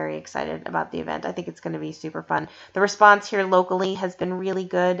I'm just very excited about the event. I think it's going to be super fun. The response here locally has been really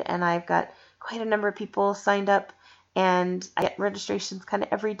good, and I've got quite a number of people signed up, and I get registrations kind of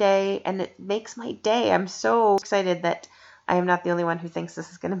every day, and it makes my day. I'm so excited that I am not the only one who thinks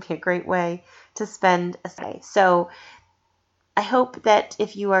this is going to be a great way to spend a day. So I hope that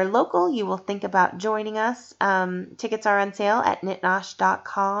if you are local, you will think about joining us. Tickets are on sale at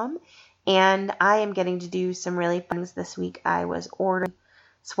knitnosh.com, and I am getting to do some really fun things this week. I was ordering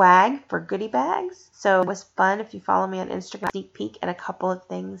swag for goodie bags, so it was fun. If you follow me on Instagram, sneak peek at a couple of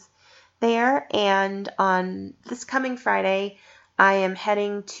things there. And on this coming Friday, I am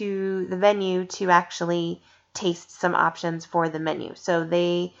heading to the venue to actually taste some options for the menu. So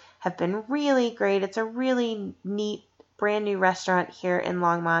they have been really great. It's a really neat, brand new restaurant here in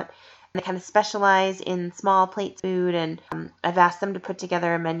Longmont. And they kind of specialize in small plate food, and I've asked them to put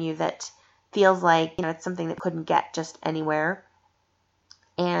together a menu that feels like, it's something that couldn't get just anywhere.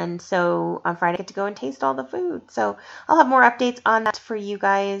 And so on Friday, I get to go and taste all the food. So I'll have more updates on that for you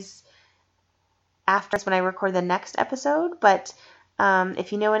guys after when I record the next episode. But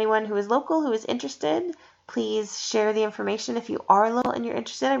if you know anyone who is local, who is interested, please share the information. If you are local and you're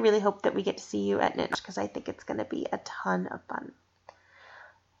interested, I really hope that we get to see you at Knit Nosh, because I think it's going to be a ton of fun.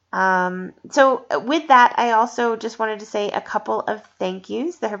 So with that, I also just wanted to say a couple of thank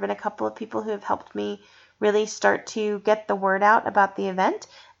yous. There have been a couple of people who have helped me really start to get the word out about the event.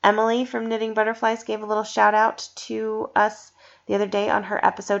 Emily from Knitting Butterflies gave a little shout out to us the other day on her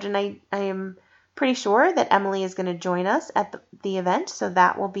episode, and I am pretty sure that Emily is going to join us at the event, so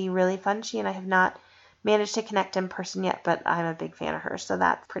that will be really fun. She and I have not managed to connect in person yet, but I'm a big fan of her, so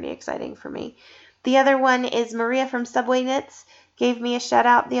that's pretty exciting for me. The other one is Maria from Subway Knits. Gave me a shout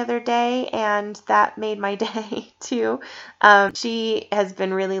out the other day, and that made my day too. She has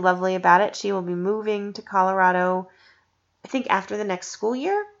been really lovely about it. She will be moving to Colorado, I think, after the next school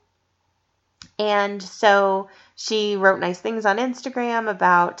year. And so she wrote nice things on Instagram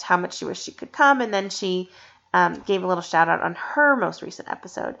about how much she wished she could come, and then she gave a little shout out on her most recent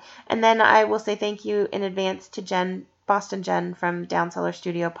episode. And then I will say thank you in advance to Jen, Boston Jen from Down Cellar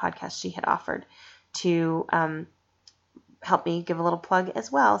Studio podcast. She had offered to help me give a little plug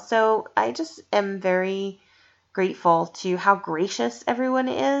as well. So I just am very grateful to how gracious everyone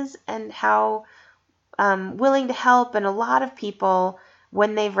is and how willing to help. And a lot of people,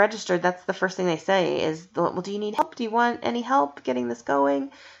 when they've registered, that's the first thing they say is, well, do you need help? Do you want any help getting this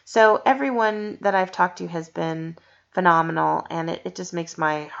going? So everyone that I've talked to has been phenomenal, and it just makes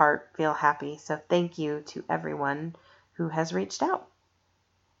my heart feel happy. So thank you to everyone who has reached out.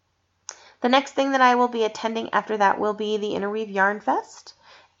 The next thing that I will be attending after that will be the Interweave Yarn Fest,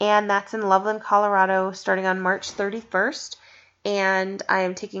 and that's in Loveland, Colorado, starting on March 31st. And I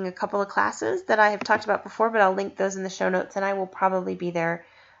am taking a couple of classes that I have talked about before, but I'll link those in the show notes, and I will probably be there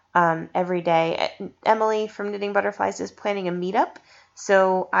every day. Emily from Knitting Butterflies is planning a meetup,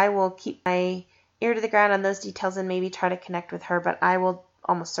 so I will keep my ear to the ground on those details and maybe try to connect with her, but I will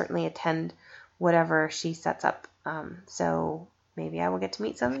almost certainly attend whatever she sets up. So maybe I will get to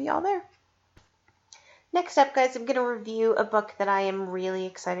meet some of y'all there. Next up, guys, I'm going to review a book that I am really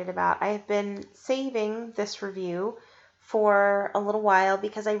excited about. I have been saving this review for a little while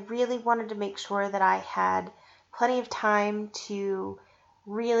because I really wanted to make sure that I had plenty of time to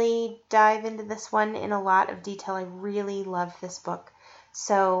really dive into this one in a lot of detail. I really love this book.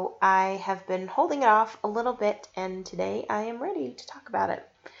 So I have been holding it off a little bit, and today I am ready to talk about it.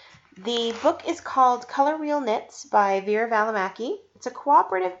 The book is called Color Real Knits by Vera Valimaki. It's a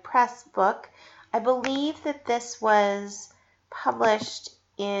cooperative press book. I believe that this was published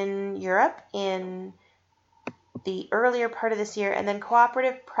in Europe in the earlier part of this year, and then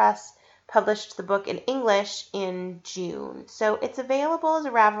Cooperative Press published the book in English in June. So it's available as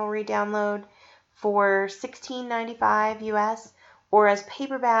a Ravelry download for $16.95 US or as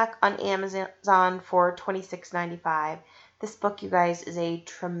paperback on Amazon for $26.95. This book, you guys, is a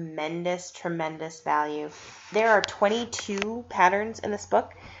tremendous, tremendous value. There are 22 patterns in this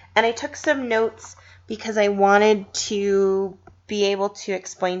book, and I took some notes because I wanted to be able to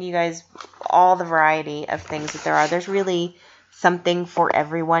explain to you guys all the variety of things that there are. There's really something for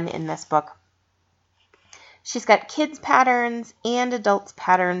everyone in this book. She's got kids patterns and adults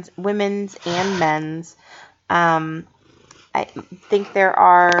patterns, women's and men's. I think there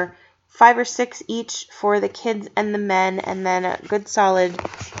are 5 or 6 each for the kids and the men, and then a good solid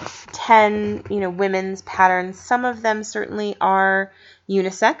 10, women's patterns. Some of them certainly are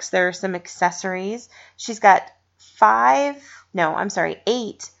unisex. There are some accessories. She's got 8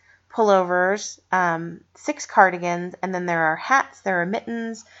 pullovers, 6 cardigans, and then there are hats, there are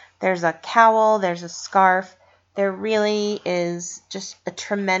mittens, there's a cowl, there's a scarf. There really is just a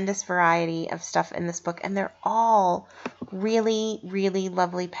tremendous variety of stuff in this book, and they're all really, really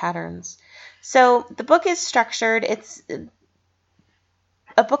lovely patterns. So the book is structured. It's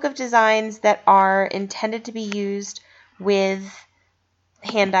a book of designs that are intended to be used with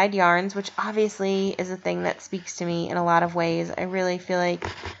hand-dyed yarns, which obviously is a thing that speaks to me in a lot of ways. I really feel like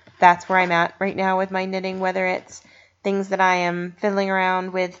that's where I'm at right now with my knitting, whether it's things that I am fiddling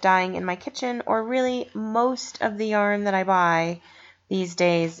around with dyeing in my kitchen, or really most of the yarn that I buy these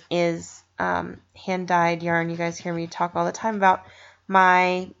days is hand-dyed yarn. You guys hear me talk all the time about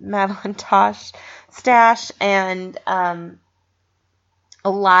my Madeline Tosh stash, and a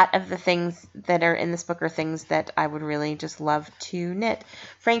lot of the things that are in this book are things that I would really just love to knit.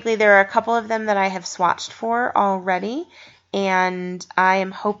 Frankly, there are a couple of them that I have swatched for already, and I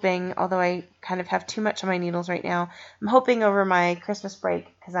am hoping, although I kind of have too much on my needles right now, I'm hoping over my Christmas break,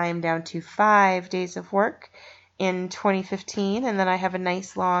 because I am down to 5 days of work in 2015, and then I have a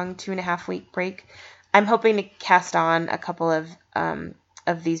nice long 2.5-week break. I'm hoping to cast on a couple of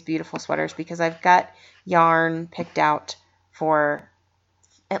these beautiful sweaters, because I've got yarn picked out for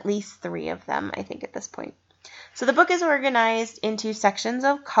at least 3 of them, I think, at this point. So the book is organized into sections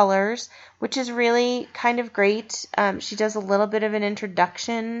of colors, which is really kind of great. She does a little bit of an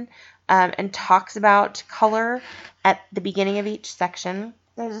introduction and talks about color at the beginning of each section.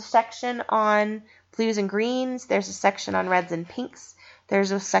 There's a section on blues and greens. There's a section on reds and pinks.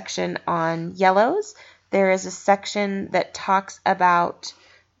 There's a section on yellows. There is a section that talks about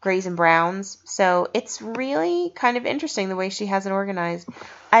grays and browns. So it's really kind of interesting the way she has it organized.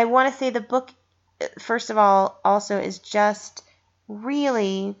 I want to say the book, first of all, also is just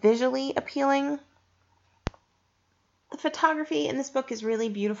really visually appealing. The photography in this book is really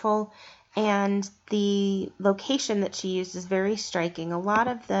beautiful, and the location that she used is very striking. A lot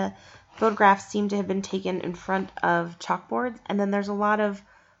of the photographs seem to have been taken in front of chalkboards, and then there's a lot of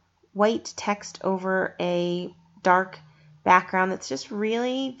white text over a dark background that's just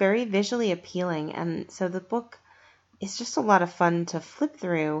really very visually appealing. And so the book is just a lot of fun to flip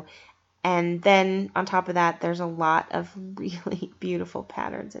through. And then on top of that, there's a lot of really beautiful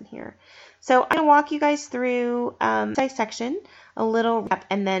patterns in here. So I'm going to walk you guys through section, a little wrap,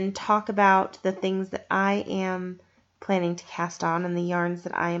 and then talk about the things that I am planning to cast on and the yarns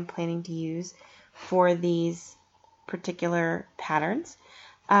that I am planning to use for these particular patterns.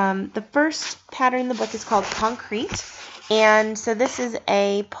 The first pattern in the book is called Concrete, And so this is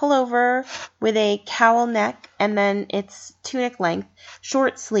a pullover with a cowl neck, and then it's tunic length,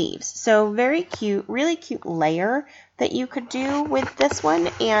 short sleeves. So very cute, really cute layer that you could do with this one.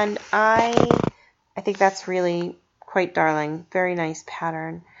 And I think that's really quite darling. Very nice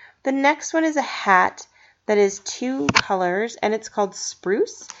pattern. The next one is a hat that is 2 colors, and it's called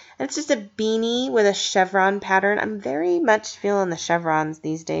Spruce. And it's just a beanie with a chevron pattern. I'm very much feeling the chevrons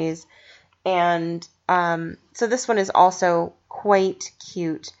these days. And so this one is also quite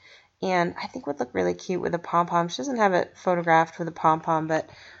cute, and I think would look really cute with a pom-pom. She doesn't have it photographed with a pom-pom, but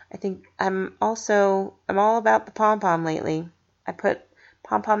I think I'm all about the pom-pom lately. I put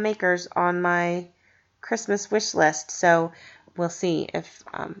pom-pom makers on my Christmas wish list, so we'll see if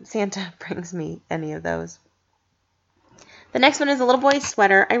Santa brings me any of those. The next one is a little boy's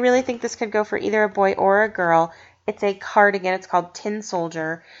sweater. I really think this could go for either a boy or a girl. It's a cardigan. It's called Tin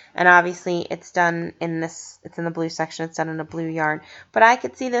Soldier, and obviously it's done in this. It's in the blue section. It's done in a blue yarn, but I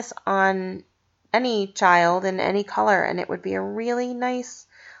could see this on any child in any color, and it would be a really nice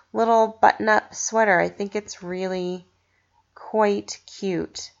little button-up sweater. I think it's really quite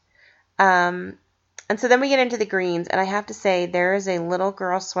cute. And so then we get into the greens, and I have to say there is a little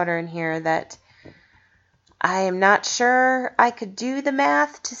girl sweater in here that I am not sure I could do the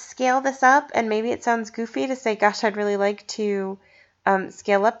math to scale this up, and maybe it sounds goofy to say, gosh, I'd really like to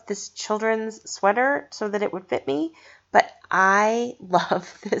scale up this children's sweater so that it would fit me, but I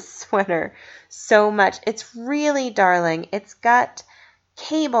love this sweater so much. It's really darling. It's got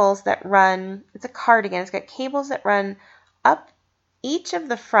cables that run, it's a cardigan, it's got cables that run up each of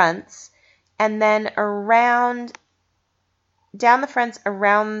the fronts and then around, down the fronts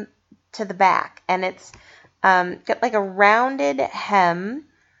around to the back, and it's got like a rounded hem,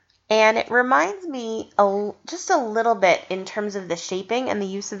 and it reminds me just a little bit in terms of the shaping and the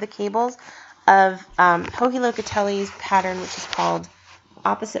use of the cables of Joji Locatelli's pattern, which is called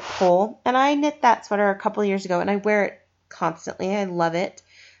Opposite Pole. And I knit that sweater a couple years ago, and I wear it constantly. I love it.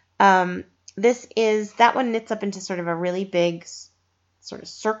 That one knits up into sort of a really big sort of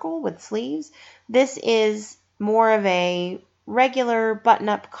circle with sleeves. This is more of a regular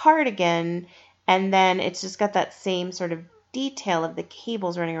button-up cardigan, and then it's just got that same sort of detail of the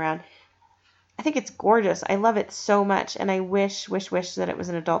cables running around. I think it's gorgeous. I love it so much, and I wish that it was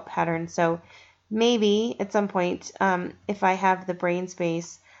an adult pattern. So maybe at some point, if I have the brain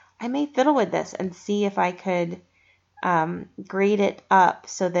space, I may fiddle with this and see if I could grade it up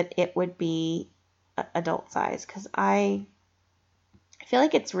so that it would be adult size, because I feel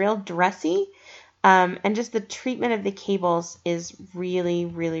like it's real dressy. And just the treatment of the cables is really,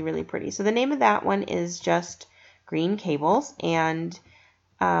 really, really pretty. So the name of that one is just Green Cables, and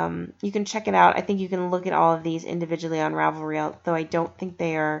you can check it out. I think you can look at all of these individually on Ravelry, though I don't think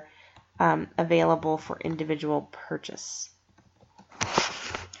they are available for individual purchase.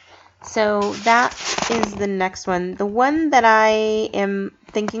 So that is the next one. The one that I am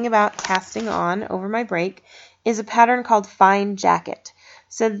thinking about casting on over my break is a pattern called Fine Jacket.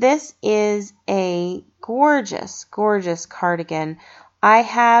 So this is a gorgeous, gorgeous cardigan. I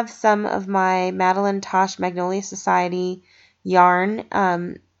have some of my Madeline Tosh Magnolia Society yarn.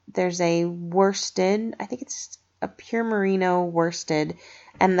 There's a worsted, I think it's a pure merino worsted,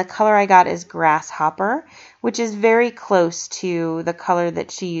 and the color I got is Grasshopper, which is very close to the color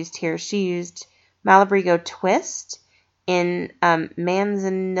that she used here. She used Malabrigo Twist in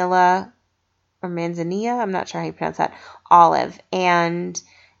Manzanilla, or Manzanilla, I'm not sure how you pronounce that, olive. And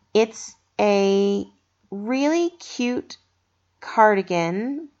it's a really cute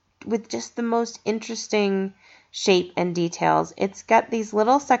cardigan with just the most interesting shape and details. It's got these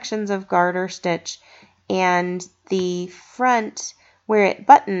little sections of garter stitch, and the front where it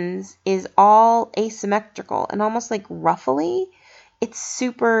buttons is all asymmetrical and almost like ruffly. It's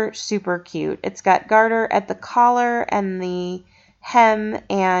super, super cute. It's got garter at the collar and the hem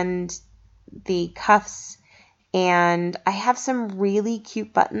and the cuffs, and I have some really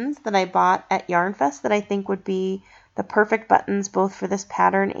cute buttons that I bought at Yarn Fest that I think would be the perfect buttons both for this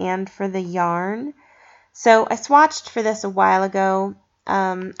pattern and for the yarn. So I swatched for this a while ago.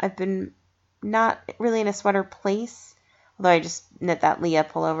 I've been not really in a sweater place, although I just knit that Leah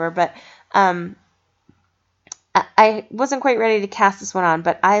pullover, but I wasn't quite ready to cast this one on,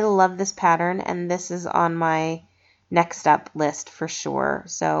 but I love this pattern, and this is on my next up list for sure.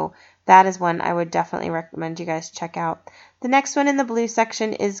 So that is one I would definitely recommend you guys check out. The next one in the blue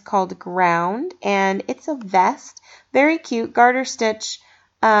section is called Ground, and it's a vest. Very cute, garter stitch.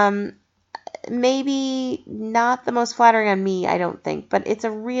 Maybe not the most flattering on me, I don't think, but it's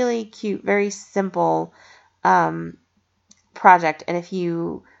a really cute, very simple project. And if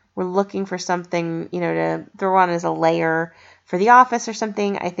you we're looking for something, to throw on as a layer for the office or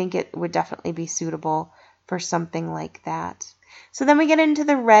something, I think it would definitely be suitable for something like that. So then we get into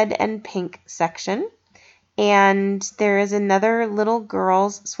the red and pink section. And there is another little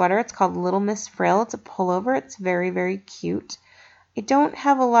girl's sweater. It's called Little Miss Frill. It's a pullover. It's very, very cute. I don't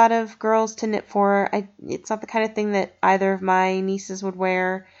have a lot of girls to knit for. It's not the kind of thing that either of my nieces would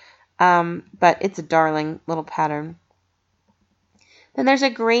wear, but it's a darling little pattern. Then there's a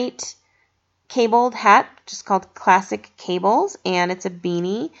great cabled hat, just called Classic Cables, and it's a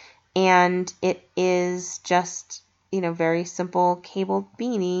beanie, and it is just, very simple cabled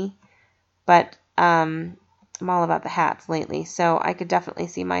beanie, but I'm all about the hats lately, so I could definitely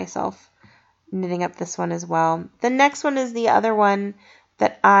see myself knitting up this one as well. The next one is the other one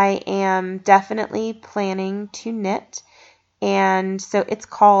that I am definitely planning to knit, and so it's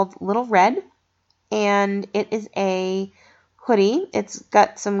called Little Red, and it is a hoodie. It's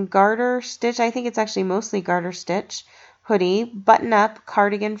got some garter stitch. I think it's actually mostly garter stitch hoodie, button up,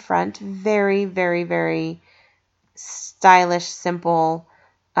 cardigan front, very, very, very stylish, simple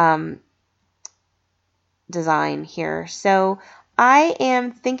design here. So I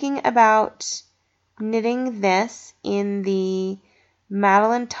am thinking about knitting this in the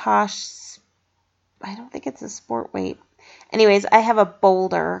Madeline Tosh, I don't think it's a sport weight. Anyways, I have a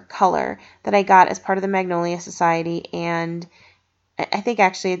bolder color that I got as part of the Magnolia Society, and I think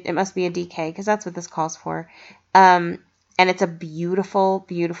actually it must be a DK because that's what this calls for. And it's a beautiful,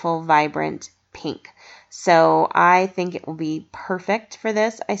 beautiful, vibrant pink. So I think it will be perfect for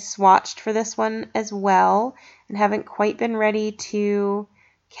this. I swatched for this one as well and haven't quite been ready to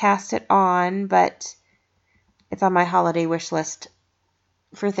cast it on, but it's on my holiday wish list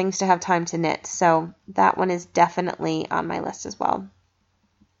for things to have time to knit. So that one is definitely on my list as well.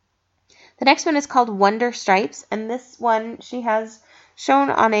 The next one is called Wonder Stripes, and this one she has shown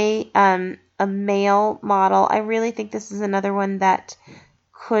on a male model. I really think this is another one that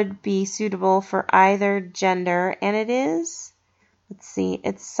could be suitable for either gender, and it is, let's see,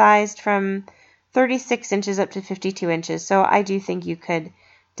 it's sized from 36 inches up to 52 inches, so I do think you could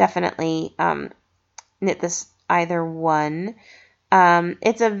definitely knit this either one.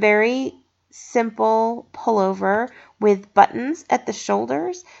 It's a very simple pullover with buttons at the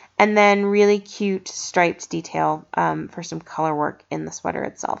shoulders and then really cute striped detail for some color work in the sweater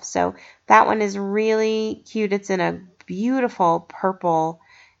itself. So that one is really cute. It's in a beautiful purple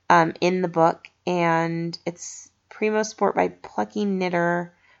in the book, and it's Primo Sport by Plucky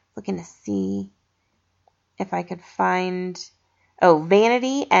Knitter. Looking to see if I could find... Oh,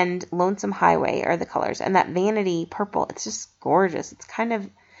 Vanity and Lonesome Highway are the colors. And that Vanity purple, it's just gorgeous. It's kind of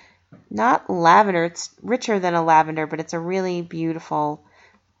not lavender. It's richer than a lavender, but it's a really beautiful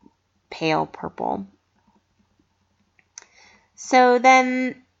pale purple. So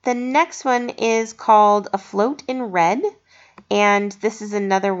then the next one is called Afloat in Red. And this is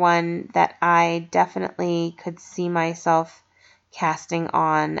another one that I definitely could see myself casting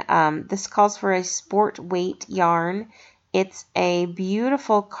on. This calls for a sport weight yarn. It's a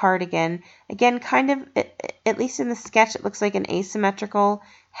beautiful cardigan. Again, kind of, at least in the sketch, it looks like an asymmetrical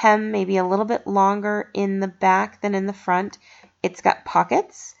hem, maybe a little bit longer in the back than in the front. It's got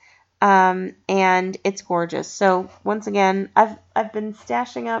pockets, and it's gorgeous. So once again, I've been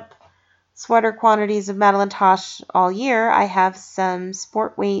stashing up sweater quantities of Madeline Tosh all year. I have some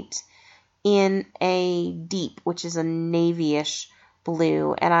sport weight in a deep, which is a navy-ish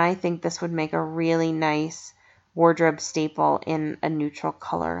blue, and I think this would make a really nice wardrobe staple in a neutral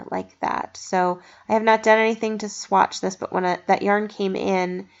color like that. So I have not done anything to swatch this, but when that yarn came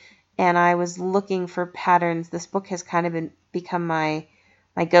in and I was looking for patterns, this book has kind of become my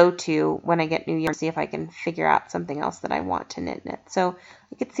go-to when I get new yarn, see if I can figure out something else that I want to knit. So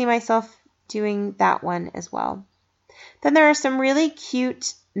I could see myself doing that one as well. Then there are some really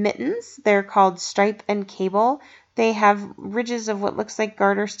cute mittens. They're called Stripe and Cable. They have ridges of what looks like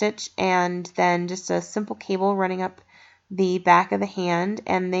garter stitch and then just a simple cable running up the back of the hand,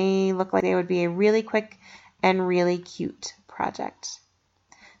 and they look like they would be a really quick and really cute project.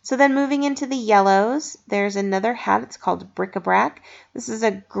 So then moving into the yellows, there's another hat. It's called Bric-a-Brac. This is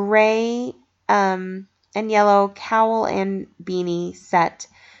a gray and yellow cowl and beanie set,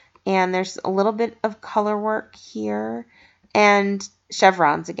 and there's a little bit of color work here and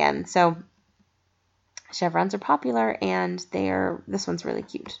chevrons again. So chevrons are popular, and this one's really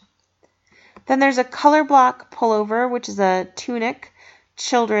cute. Then there's a color block pullover, which is a tunic,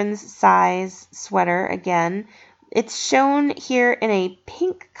 children's size sweater again. It's shown here in a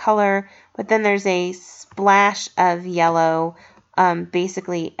pink color, but then there's a splash of yellow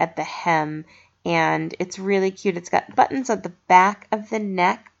basically at the hem, and it's really cute. It's got buttons at the back of the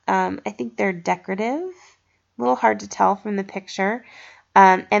neck I think they're decorative. A little hard to tell from the picture.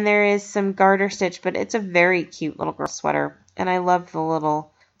 And there is some garter stitch, but it's a very cute little girl sweater. And I love the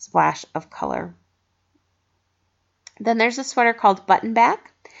little splash of color. Then there's a sweater called Button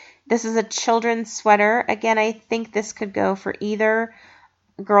Back. This is a children's sweater. Again, I think this could go for either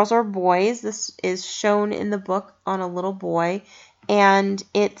girls or boys. This is shown in the book on a little boy. And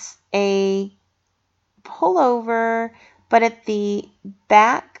it's a pullover, but at the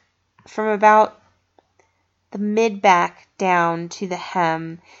back, from about the mid-back down to the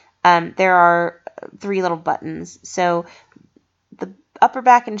hem, there are 3 little buttons. So the upper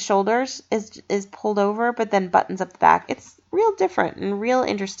back and shoulders is pulled over, but then buttons up the back. It's real different and real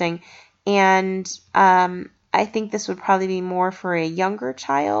interesting. And I think this would probably be more for a younger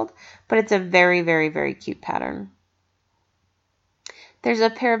child, but it's a very, very, very cute pattern. There's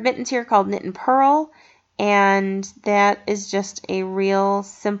a pair of mittens here called Knit and Purl, and that is just a real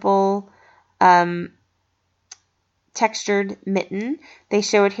simple textured mitten. They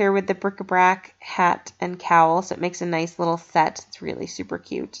show it here with the bric-a-brac hat and cowl, so it makes a nice little set. It's really super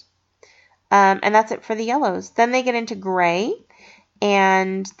cute. And that's it for the yellows. Then they get into gray,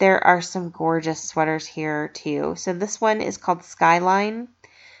 and there are some gorgeous sweaters here too. So this one is called Skyline.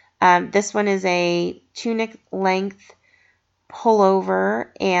 This one is a tunic length pullover,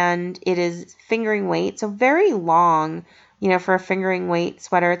 and it is fingering weight, so very long, for a fingering weight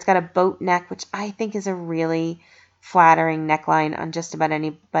sweater. It's got a boat neck, which I think is a really flattering neckline on just about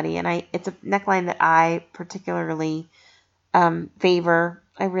anybody, and it's a neckline that I particularly favor.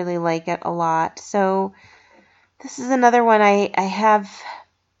 I really like it a lot. So this is another one. I have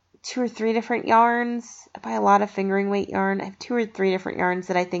 2 or 3 different yarns. I buy a lot of fingering weight yarn. I have 2 or 3 different yarns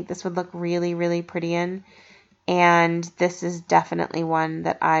that I think this would look really, really pretty in. And this is definitely one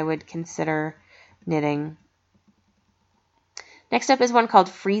that I would consider knitting. Next up is one called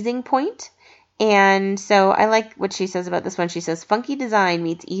Freezing Point. And so I like what she says about this one. She says, funky design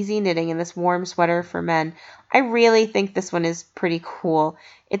meets easy knitting in this warm sweater for men. I really think this one is pretty cool.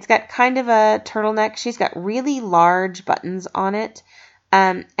 It's got kind of a turtleneck. She's got really large buttons on it.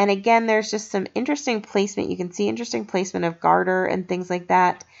 And again, there's just some interesting placement. You can see interesting placement of garter and things like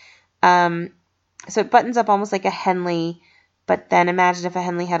that. So it buttons up almost like a Henley, but then imagine if a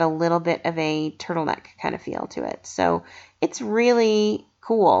Henley had a little bit of a turtleneck kind of feel to it. So it's really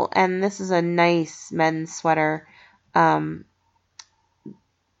cool, and this is a nice men's sweater that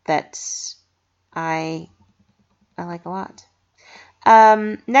I like a lot.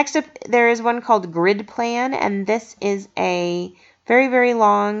 Next up, there is one called Grid Plan, and this is a very, very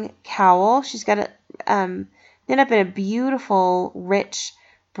long cowl. She's got it knit up in a beautiful, rich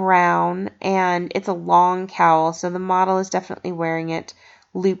brown, and it's a long cowl, so the model is definitely wearing it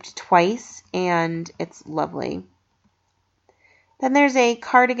looped twice, and it's lovely. Then there's a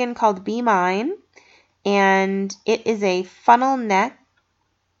cardigan called Be Mine, and it is a funnel neck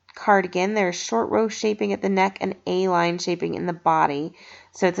cardigan. There's short row shaping at the neck and A-line shaping in the body.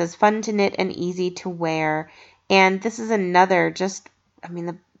 So it says fun to knit and easy to wear. And this is another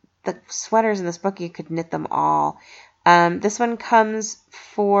the sweaters in this book, you could knit them all. This one calls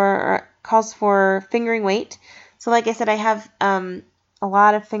for fingering weight. So like I said, I have a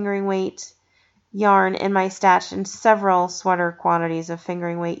lot of fingering weight yarn in my stash and several sweater quantities of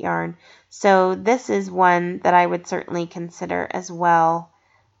fingering weight yarn. So this is one that I would certainly consider as well.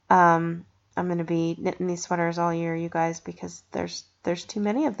 I'm going to be knitting these sweaters all year, you guys, because there's too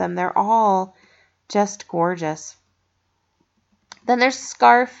many of them. They're all just gorgeous. Then there's a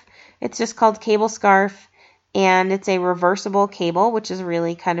scarf. It's just called Cable Scarf, and it's a reversible cable, which is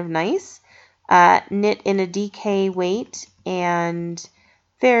really kind of nice. Knit in a DK weight, and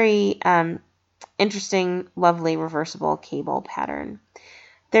very interesting, lovely reversible cable pattern.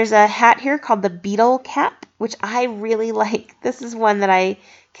 There's a hat here called the Beetle Cap, which I really like. This is one that I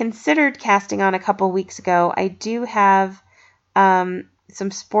considered casting on a couple weeks ago. I do have some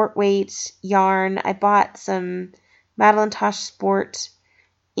sport weight yarn. I bought some Madeline Tosh Sport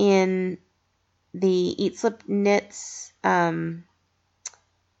in the Eat Slip Knits sale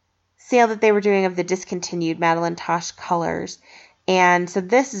that they were doing of the discontinued Madeline Tosh colors. And so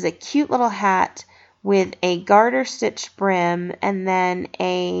this is a cute little hat with a garter stitch brim and then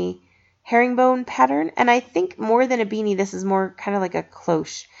a herringbone pattern. And I think more than a beanie, this is more kind of like a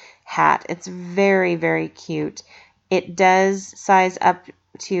cloche hat. It's very, very cute. It does size up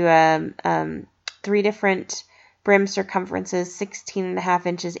to 3 different brim circumferences, 16.5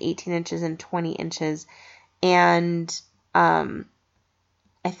 inches, 18 inches, and 20 inches. And I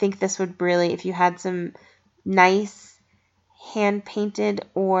think this would really, if you had some nice hand-painted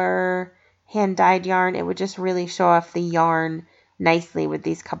or hand-dyed yarn, it would just really show off the yarn nicely with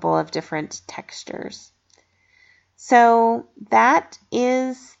these couple of different textures. So that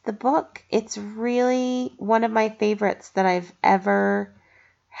is the book. It's really one of my favorites that I've ever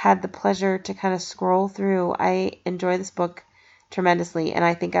had the pleasure to kind of scroll through. I enjoy this book tremendously, and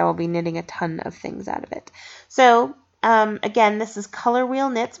I think I will be knitting a ton of things out of it. So, again, this is Color Wheel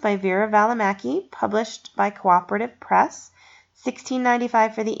Knits by Vera Valimaki, published by Cooperative Press.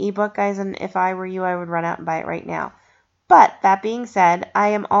 $16.95 for the ebook, guys, and if I were you, I would run out and buy it right now. But that being said, I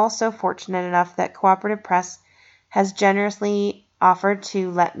am also fortunate enough that Cooperative Press has generously offered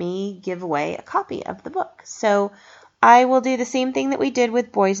to let me give away a copy of the book. So I will do the same thing that we did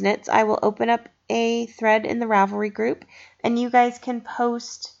with Boys Knits. I will open up a thread in the Ravelry group, and you guys can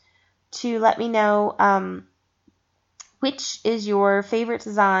post to let me know which is your favorite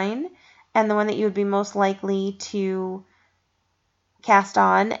design and the one that you would be most likely to cast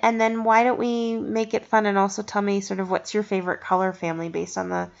on. And then why don't we make it fun and also tell me sort of what's your favorite color family based on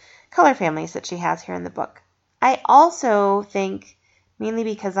the color families that she has here in the book. I also think, mainly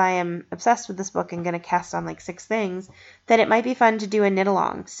because I am obsessed with this book and going to cast on like 6 things, that it might be fun to do a knit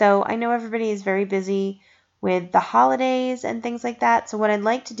along. So I know everybody is very busy with the holidays and things like that. So what I'd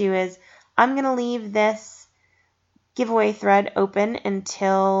like to do is I'm going to leave this giveaway thread open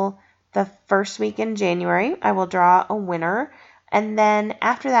until the first week in January. I will draw a winner. And then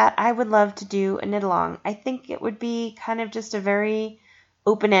after that, I would love to do a knit along. I think it would be kind of just a very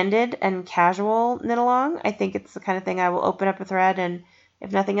open-ended and casual knit along. I think it's the kind of thing I will open up a thread, and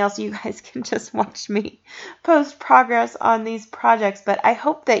if nothing else, you guys can just watch me post progress on these projects. But I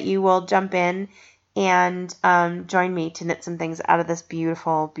hope that you will jump in and join me to knit some things out of this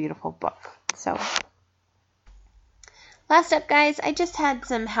beautiful, beautiful book. So last up, guys, I just had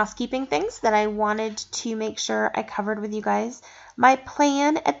some housekeeping things that I wanted to make sure I covered with you guys. My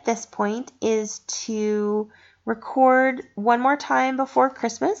plan at this point is to record one more time before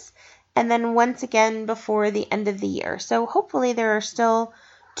Christmas and then once again before the end of the year. So hopefully there are still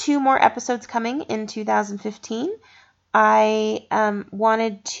 2 more episodes coming in 2015. I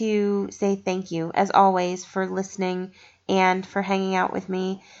wanted to say thank you, as always, for listening and for hanging out with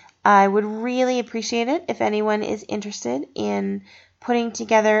me. I would really appreciate it if anyone is interested in putting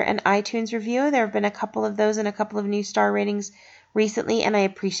together an iTunes review. There have been a couple of those and a couple of new star ratings recently, and I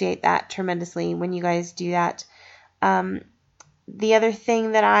appreciate that tremendously when you guys do that. The other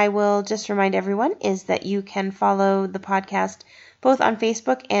thing that I will just remind everyone is that you can follow the podcast both on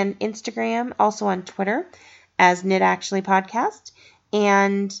Facebook and Instagram, also on Twitter as Knit Actually Podcast.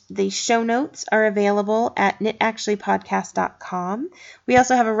 And the show notes are available at knitactuallypodcast.com. We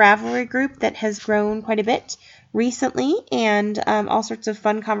also have a Ravelry group that has grown quite a bit recently, and all sorts of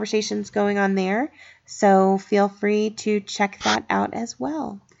fun conversations going on there. So feel free to check that out as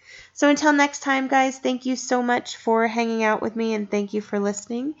well. So until next time, guys, thank you so much for hanging out with me, and thank you for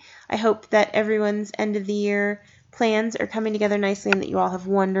listening. I hope that everyone's end of the year plans are coming together nicely and that you all have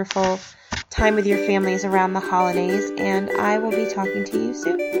wonderful time with your families around the holidays, and I will be talking to you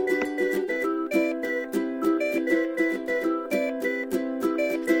soon.